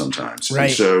ad sometimes. Right.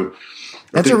 And so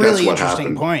that's a really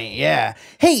interesting point. Yeah.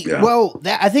 Hey, well,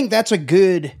 I think that's a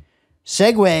good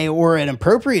segue, or an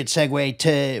appropriate segue,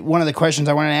 to one of the questions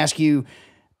I want to ask you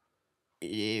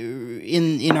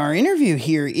in our interview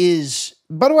here. Is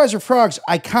Budweiser Frogs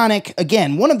iconic?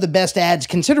 Again, one of the best ads,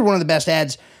 considered one of the best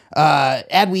ads.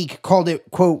 Adweek called it,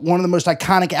 quote, one of the most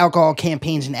iconic alcohol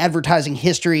campaigns in advertising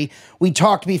history. We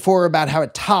talked before about how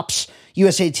it tops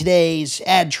USA Today's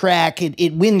ad track.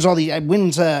 It wins all the, it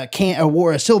wins a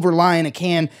Silver Lion, a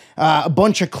can, a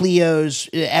bunch of Clio's,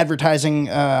 advertising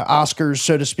Oscars,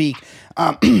 so to speak.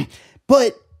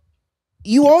 But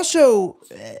you also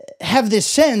have this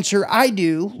sense, or I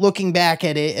do, looking back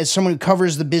at it as someone who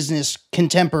covers the business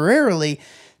contemporarily,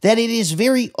 that it is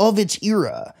very of its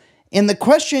era. And the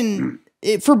question,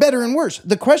 for better and worse,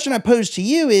 the question I pose to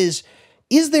you is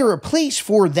there a place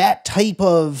for that type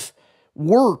of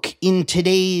work in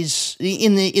today's,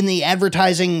 in the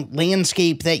advertising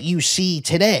landscape that you see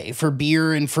today for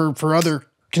beer and for other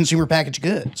consumer packaged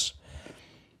goods?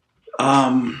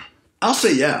 I'll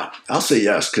say yeah. I'll say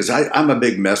yes, because I'm a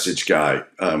big message guy.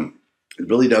 It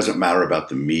really doesn't matter about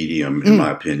the medium, in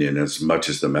my opinion, as much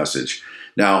as the message.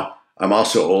 Now, I'm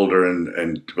also older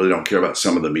and really don't care about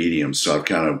some of the mediums. So I've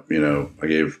kind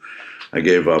of, I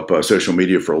gave up social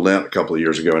media for Lent a couple of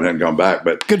years ago and hadn't gone back.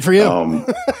 But good for you.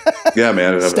 Yeah,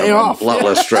 man. Stay off. A lot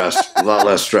less stressed. A lot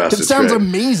less stressed. It sounds great.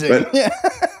 Amazing. But,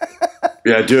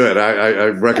 yeah, do it. I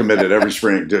recommend it every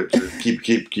spring. To keep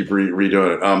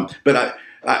redoing it. But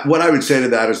what I would say to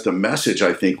that is the message,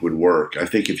 I think, would work. I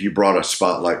think if you brought a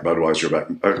spot like Budweiser back,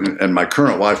 and my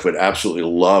current wife would absolutely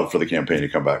love for the campaign to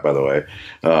come back, by the way.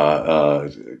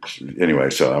 Anyway,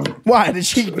 so I'm why? Is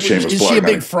she a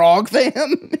big frog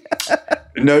fan?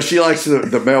 No, she likes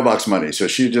the mailbox money, so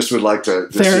she just would like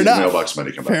to see the mailbox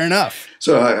money come back. Fair enough.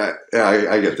 So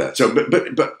I get that. So,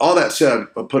 but all that said,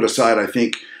 put aside, I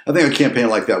think a campaign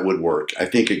like that would work. I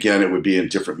think, again, it would be in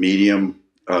different medium.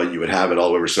 You would have it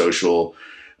all over social.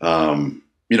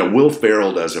 Will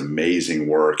Ferrell does amazing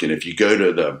work. And if you go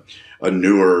to a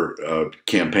newer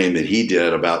campaign that he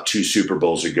did about 2 Super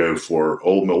Bowls ago for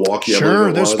Old Milwaukee,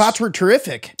 sure, those spots were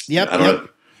terrific. Yep.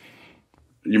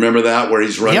 You remember that, where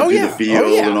he's running through the field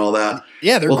and all that?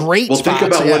 Yeah, they're great spots. Well,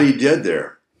 think about what he did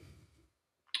there.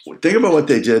 Think about what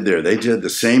they did there. They did the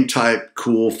same type,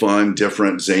 cool, fun,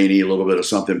 different, zany, a little bit of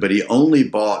something, but he only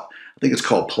bought, I think it's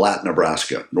called Platte,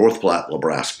 Nebraska, North Platte,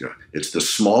 Nebraska. It's the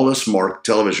smallest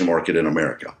television market in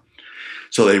America.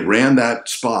 So they ran that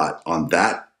spot on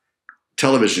that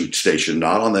television station,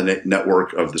 not on the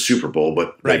network of the Super Bowl,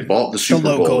 but they bought the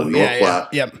Super Bowl in North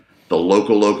Platte. Yep. The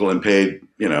local, and paid,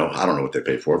 I don't know what they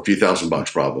paid for, a few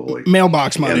 $1,000s probably.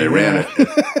 Mailbox money. And they ran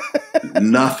it.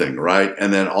 Nothing, right?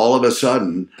 And then all of a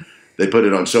sudden, they put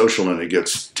it on social and it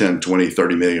gets 10, 20,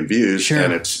 30 million views. Sure.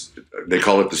 And they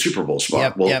call it the Super Bowl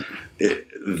spot.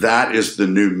 That is the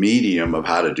new medium of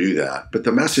how to do that. But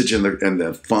the message and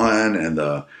the fun and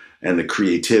the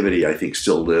creativity, I think,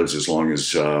 still lives as long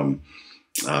as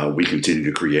we continue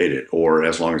to create it, or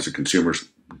as long as the consumer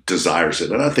desires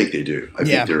it. And I think they do. I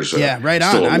think there's right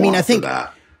on. I think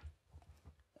that.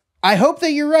 I hope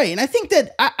that you're right. And I think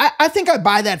that I think I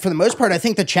buy that for the most part. I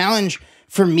think the challenge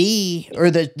for me,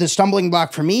 or the stumbling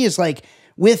block for me, is like,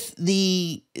 with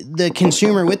the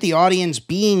consumer, with the audience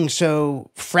being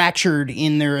so fractured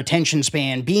in their attention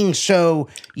span, being so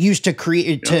used to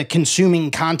to consuming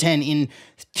content in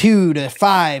 2 to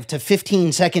 5 to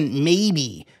 15 second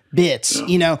maybe bits,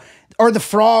 are the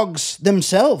frogs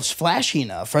themselves flashy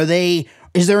enough?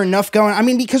 Is there enough going? I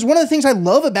mean, because one of the things I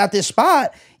love about this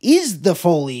spot is the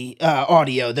Foley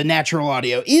audio, the natural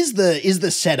audio, is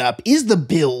the setup, is the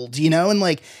build, and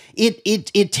like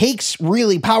it takes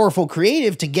really powerful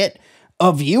creative to get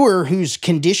a viewer who's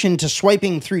conditioned to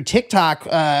swiping through TikTok,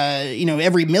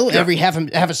 every half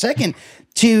a second,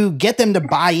 to get them to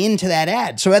buy into that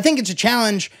ad. So I think it's a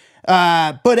challenge,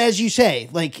 but as you say,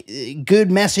 like, good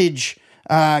message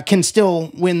can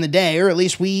still win the day, or at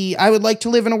least I would like to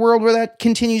live in a world where that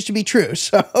continues to be true.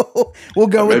 So we'll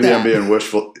go with that. Maybe I'm being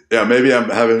wishful. Yeah, maybe I'm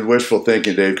having wishful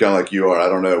thinking, Dave, kind of like you are. I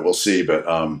don't know. We'll see, but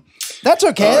that's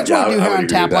okay. That's what we do here on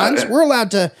Taplines.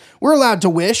 We're allowed to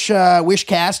wish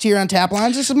cast here on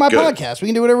Taplines. This is my podcast. We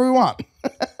can do whatever we want.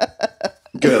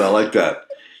 Good. I like that.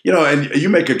 And you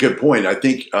make a good point. I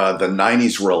think the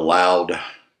 90s were a loud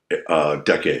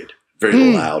decade,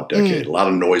 very loud decade, a lot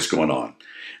of noise going on.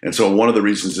 And so one of the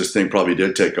reasons this thing probably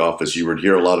did take off is you would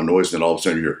hear a lot of noise, and then all of a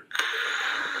sudden you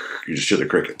just hear the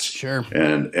crickets. Sure.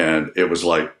 And it was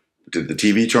like, did the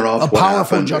TV turn off? A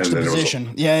powerful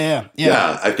juxtaposition. Yeah.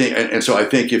 I think, and so I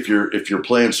think if you're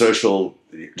playing social,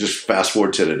 just fast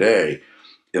forward to today,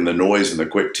 in the noise and the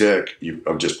quick tick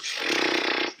of just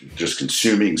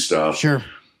consuming stuff. Sure.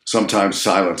 Sometimes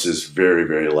silence is very,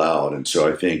 very loud, and so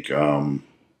I think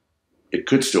it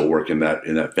could still work in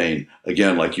that vein.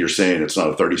 Again, like you're saying, it's not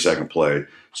a 30-second play.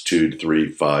 It's 2,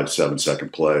 3, 5,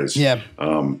 7-second plays. Yeah.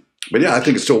 But yeah, I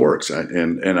think it still works.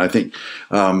 And I think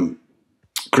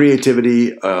creativity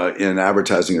in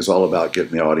advertising is all about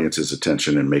getting the audience's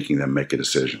attention and making them make a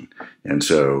decision. And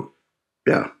so,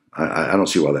 yeah, I don't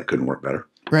see why that couldn't work better.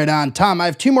 Right on. Tom, I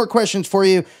have 2 more questions for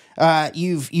you.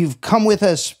 You've come with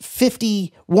us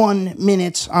 51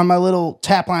 minutes on my little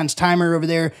Taplines timer over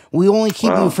there. We only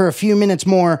keep you for a few minutes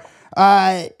more.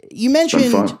 You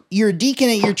mentioned you're a deacon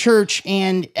at your church,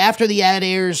 and after the ad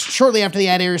airs, shortly after the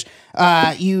ad airs,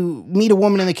 you meet a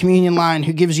woman in the communion line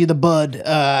who gives you the Bud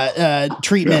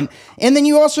treatment. Yeah. And then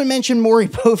you also mentioned Maury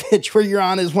Povich, where you're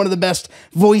on as one of the best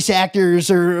voice actors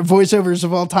or voiceovers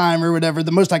of all time or whatever,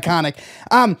 the most iconic.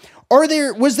 Are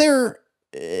there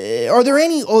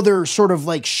any other sort of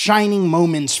like shining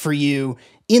moments for you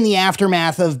in the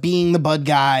aftermath of being the Bud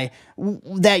guy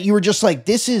that you were just like,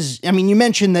 this is, I mean, you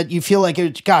mentioned that you feel like,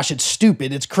 it's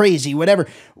stupid, it's crazy, whatever.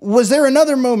 Was there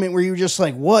another moment where you were just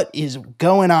like, what is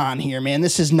going on here, man?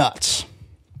 This is nuts.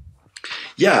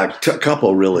 Yeah, a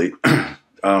couple really.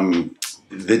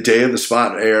 The day of the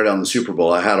spot aired on the Super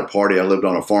Bowl, I had a party. I lived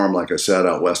on a farm, like I said,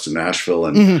 out west of Nashville,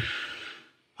 and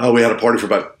we had a party for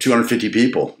about 250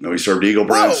 people. And we served Eagle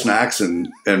brand snacks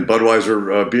and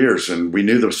Budweiser beers, and we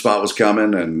knew the spot was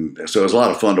coming, and so it was a lot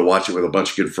of fun to watch it with a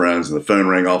bunch of good friends. And the phone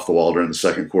rang off the wall during the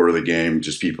second quarter of the game,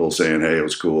 just people saying, "Hey, it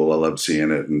was cool. I loved seeing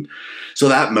it." And so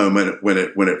that moment when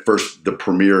it first, the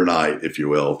premiere night, if you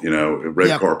will,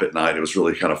 red carpet night, it was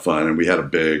really kind of fun, and we had a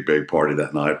big party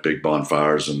that night, big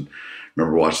bonfires, and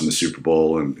remember watching the Super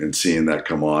Bowl and seeing that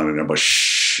come on, and everybody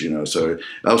so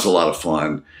that was a lot of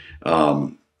fun.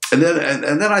 And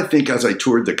then I think as I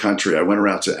toured the country, I went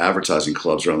around to advertising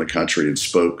clubs around the country and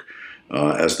spoke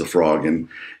as the Frog, and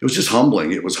it was just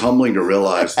humbling. It was humbling to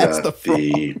realize that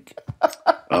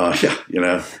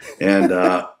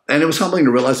and it was humbling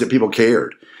to realize that people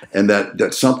cared, and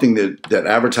that something that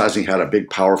advertising had a big,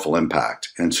 powerful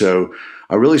impact. And so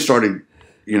I really started,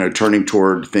 turning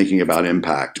toward thinking about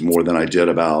impact more than I did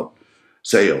about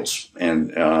sales.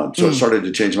 And so it started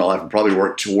to change my life, and probably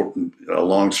worked toward a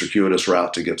long circuitous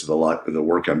route to get to the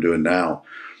work I'm doing now.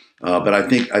 But I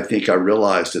think I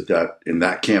realized that in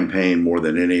that campaign, more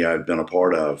than any I've been a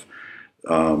part of,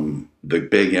 the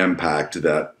big impact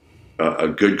that a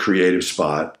good creative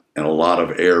spot and a lot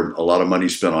of money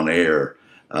spent on air,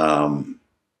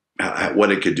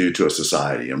 what it could do to a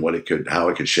society and how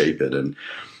it could shape it. And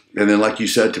then, like you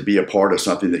said, to be a part of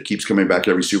something that keeps coming back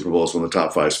every Super Bowl, is one of the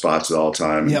top 5 spots at all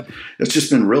time. Yep. It's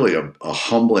just been really a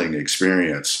humbling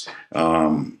experience.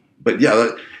 But yeah,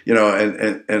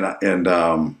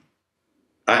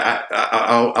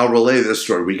 I'll relay this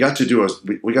story. We got to do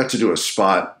a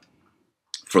spot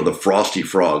for the Frosty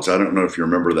Frogs. I don't know if you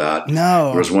remember that.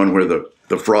 No. There was one where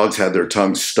the frogs had their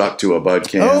tongues stuck to a Bud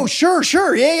can. Oh, sure.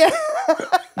 Yeah.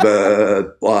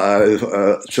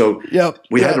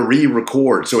 We had to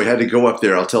re-record. So we had to go up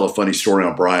there. I'll tell a funny story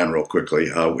on Brian real quickly.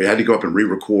 We had to go up and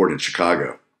re-record in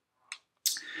Chicago.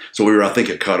 So we were, I think,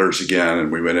 at Cutter's again,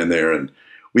 and we went in there, and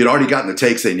we had already gotten the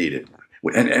takes they needed.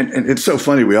 And it's so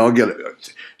funny. We all get,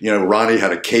 Ronnie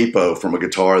had a capo from a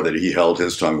guitar that he held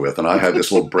his tongue with, and I had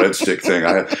this little breadstick thing.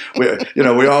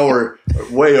 We all were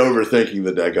way overthinking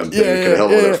the daggum thing. We could have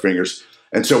held with our fingers.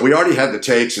 And so we already had the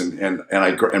takes, and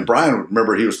Brian,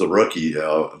 remember, he was the rookie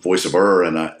voice of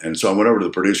and so I went over to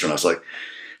the producer and I was like,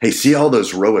 "Hey, see all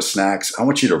those row of snacks? I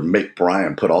want you to make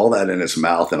Brian put all that in his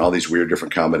mouth and all these weird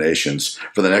different combinations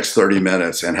for the next 30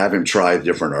 minutes and have him try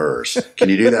different Can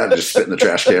you do that and just spit in the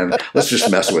trash can? Let's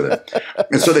just mess with it."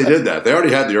 And so they did that. They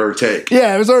already had the take.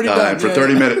 Yeah, it was already done. And for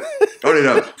 30 minutes, already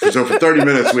done. So for 30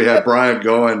 minutes, we had Brian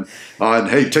going on,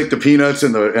 "Hey, take the peanuts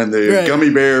and the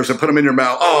gummy bears and put them in your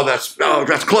mouth. Oh,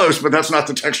 that's close, but that's not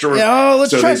the texture."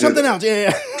 Let's try something else.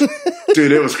 Yeah.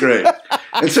 Dude, it was great.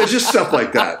 And so just stuff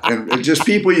like that, and just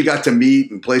people you got to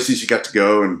meet and places you got to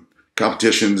go, and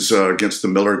competitions against the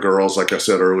Miller girls, like I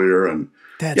said earlier. And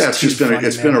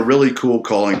it's been a really cool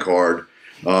calling card.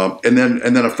 And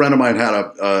then a friend of mine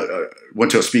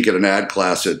went to a speak at an ad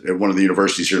class at one of the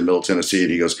universities here in Middle Tennessee,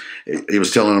 and he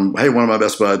was telling them, "Hey, one of my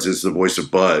best buds is the voice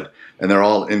of Bud," and they're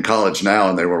all in college now,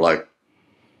 and they were like,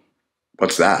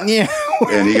 "What's that?" Yeah.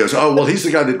 And he goes, "Oh, well, he's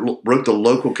the guy that wrote the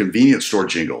local convenience store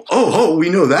jingle." Oh, we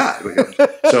know that.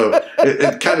 So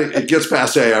it gets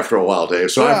passe after a while,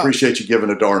 Dave. So I appreciate you giving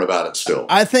a darn about it still.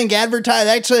 I think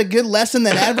that's a good lesson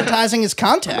that advertising is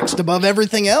context above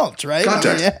everything else, right?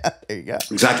 Context. Yeah, there you go.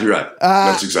 Exactly right.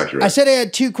 That's exactly right. I said I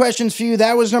had 2 questions for you.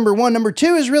 That was number 1. Number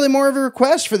 2 is really more of a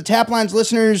request for the Taplines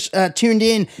listeners tuned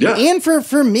in, and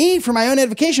for me, for my own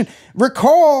edification.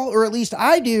 Recall, or at least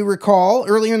I do recall,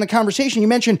 earlier in the conversation, you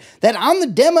mentioned that on the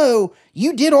demo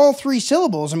you did all 3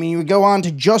 syllables. I mean, you would go on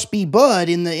to just be Bud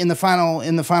in the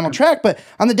final track, but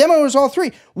on the demo it was all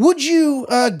 3. Would you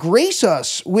grace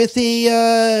us with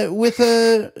a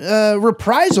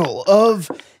reprisal of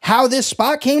how this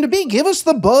spot came to be? Give us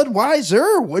the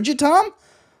Bud-weis-er, would you, Tom?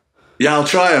 Yeah, I'll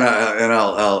try, and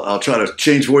I'll try to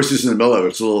change voices in the middle of it.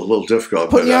 It's a little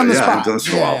difficult. Put you on the spot. I've done this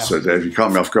for a while, so Dave, you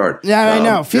caught me off guard. Yeah, I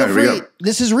know. Feel free.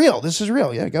 This is real.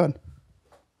 Yeah, go ahead.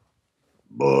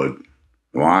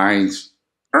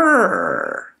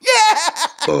 Bud-weis-er. Yeah.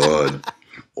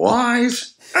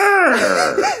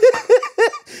 Bud-weis-er.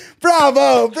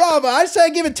 Bravo. I say I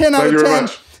give it 10 out of 10.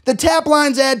 The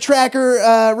Taplines ad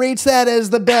tracker rates that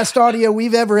as the best audio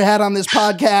we've ever had on this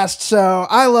podcast, so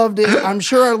I loved it. I'm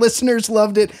sure our listeners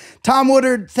loved it. Tom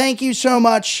Woodard, thank you so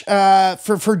much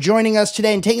for joining us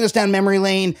today and taking us down memory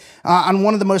lane on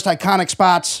one of the most iconic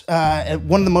spots,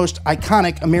 one of the most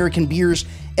iconic American beers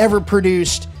ever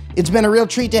produced. It's been a real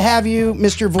treat to have you,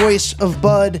 Mr. Voice of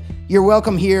Bud. You're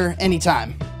welcome here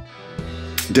anytime.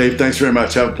 Dave, thanks very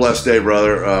much. Have a blessed day,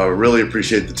 brother. Really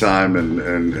appreciate the time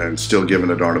and still giving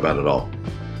a darn about it all.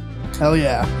 Hell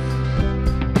yeah.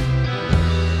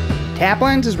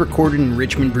 Taplines is recorded in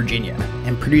Richmond, Virginia,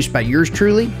 and produced by yours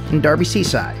truly and Darby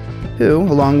Seaside, who,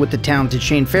 along with the talented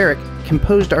Shane Farrick,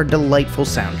 composed our delightful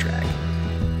soundtrack.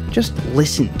 Just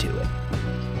listen to it.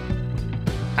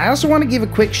 I also want to give a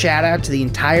quick shout out to the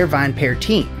entire VinePair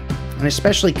team, and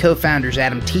especially co-founders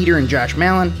Adam Teeter and Josh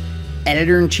Mallon,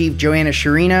 Editor-in-Chief Joanna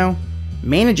Sciarrino,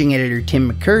 Managing Editor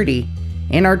Tim McCurdy,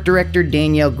 and Art Director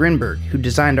Danielle Grinberg, who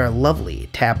designed our lovely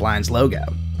Taplines logo.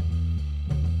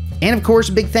 And of course,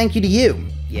 a big thank you to you,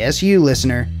 yes you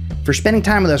listener, for spending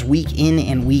time with us week in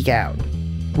and week out.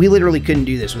 We literally couldn't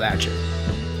do this without you.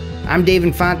 I'm Dave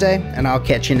Infante, and I'll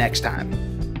catch you next time.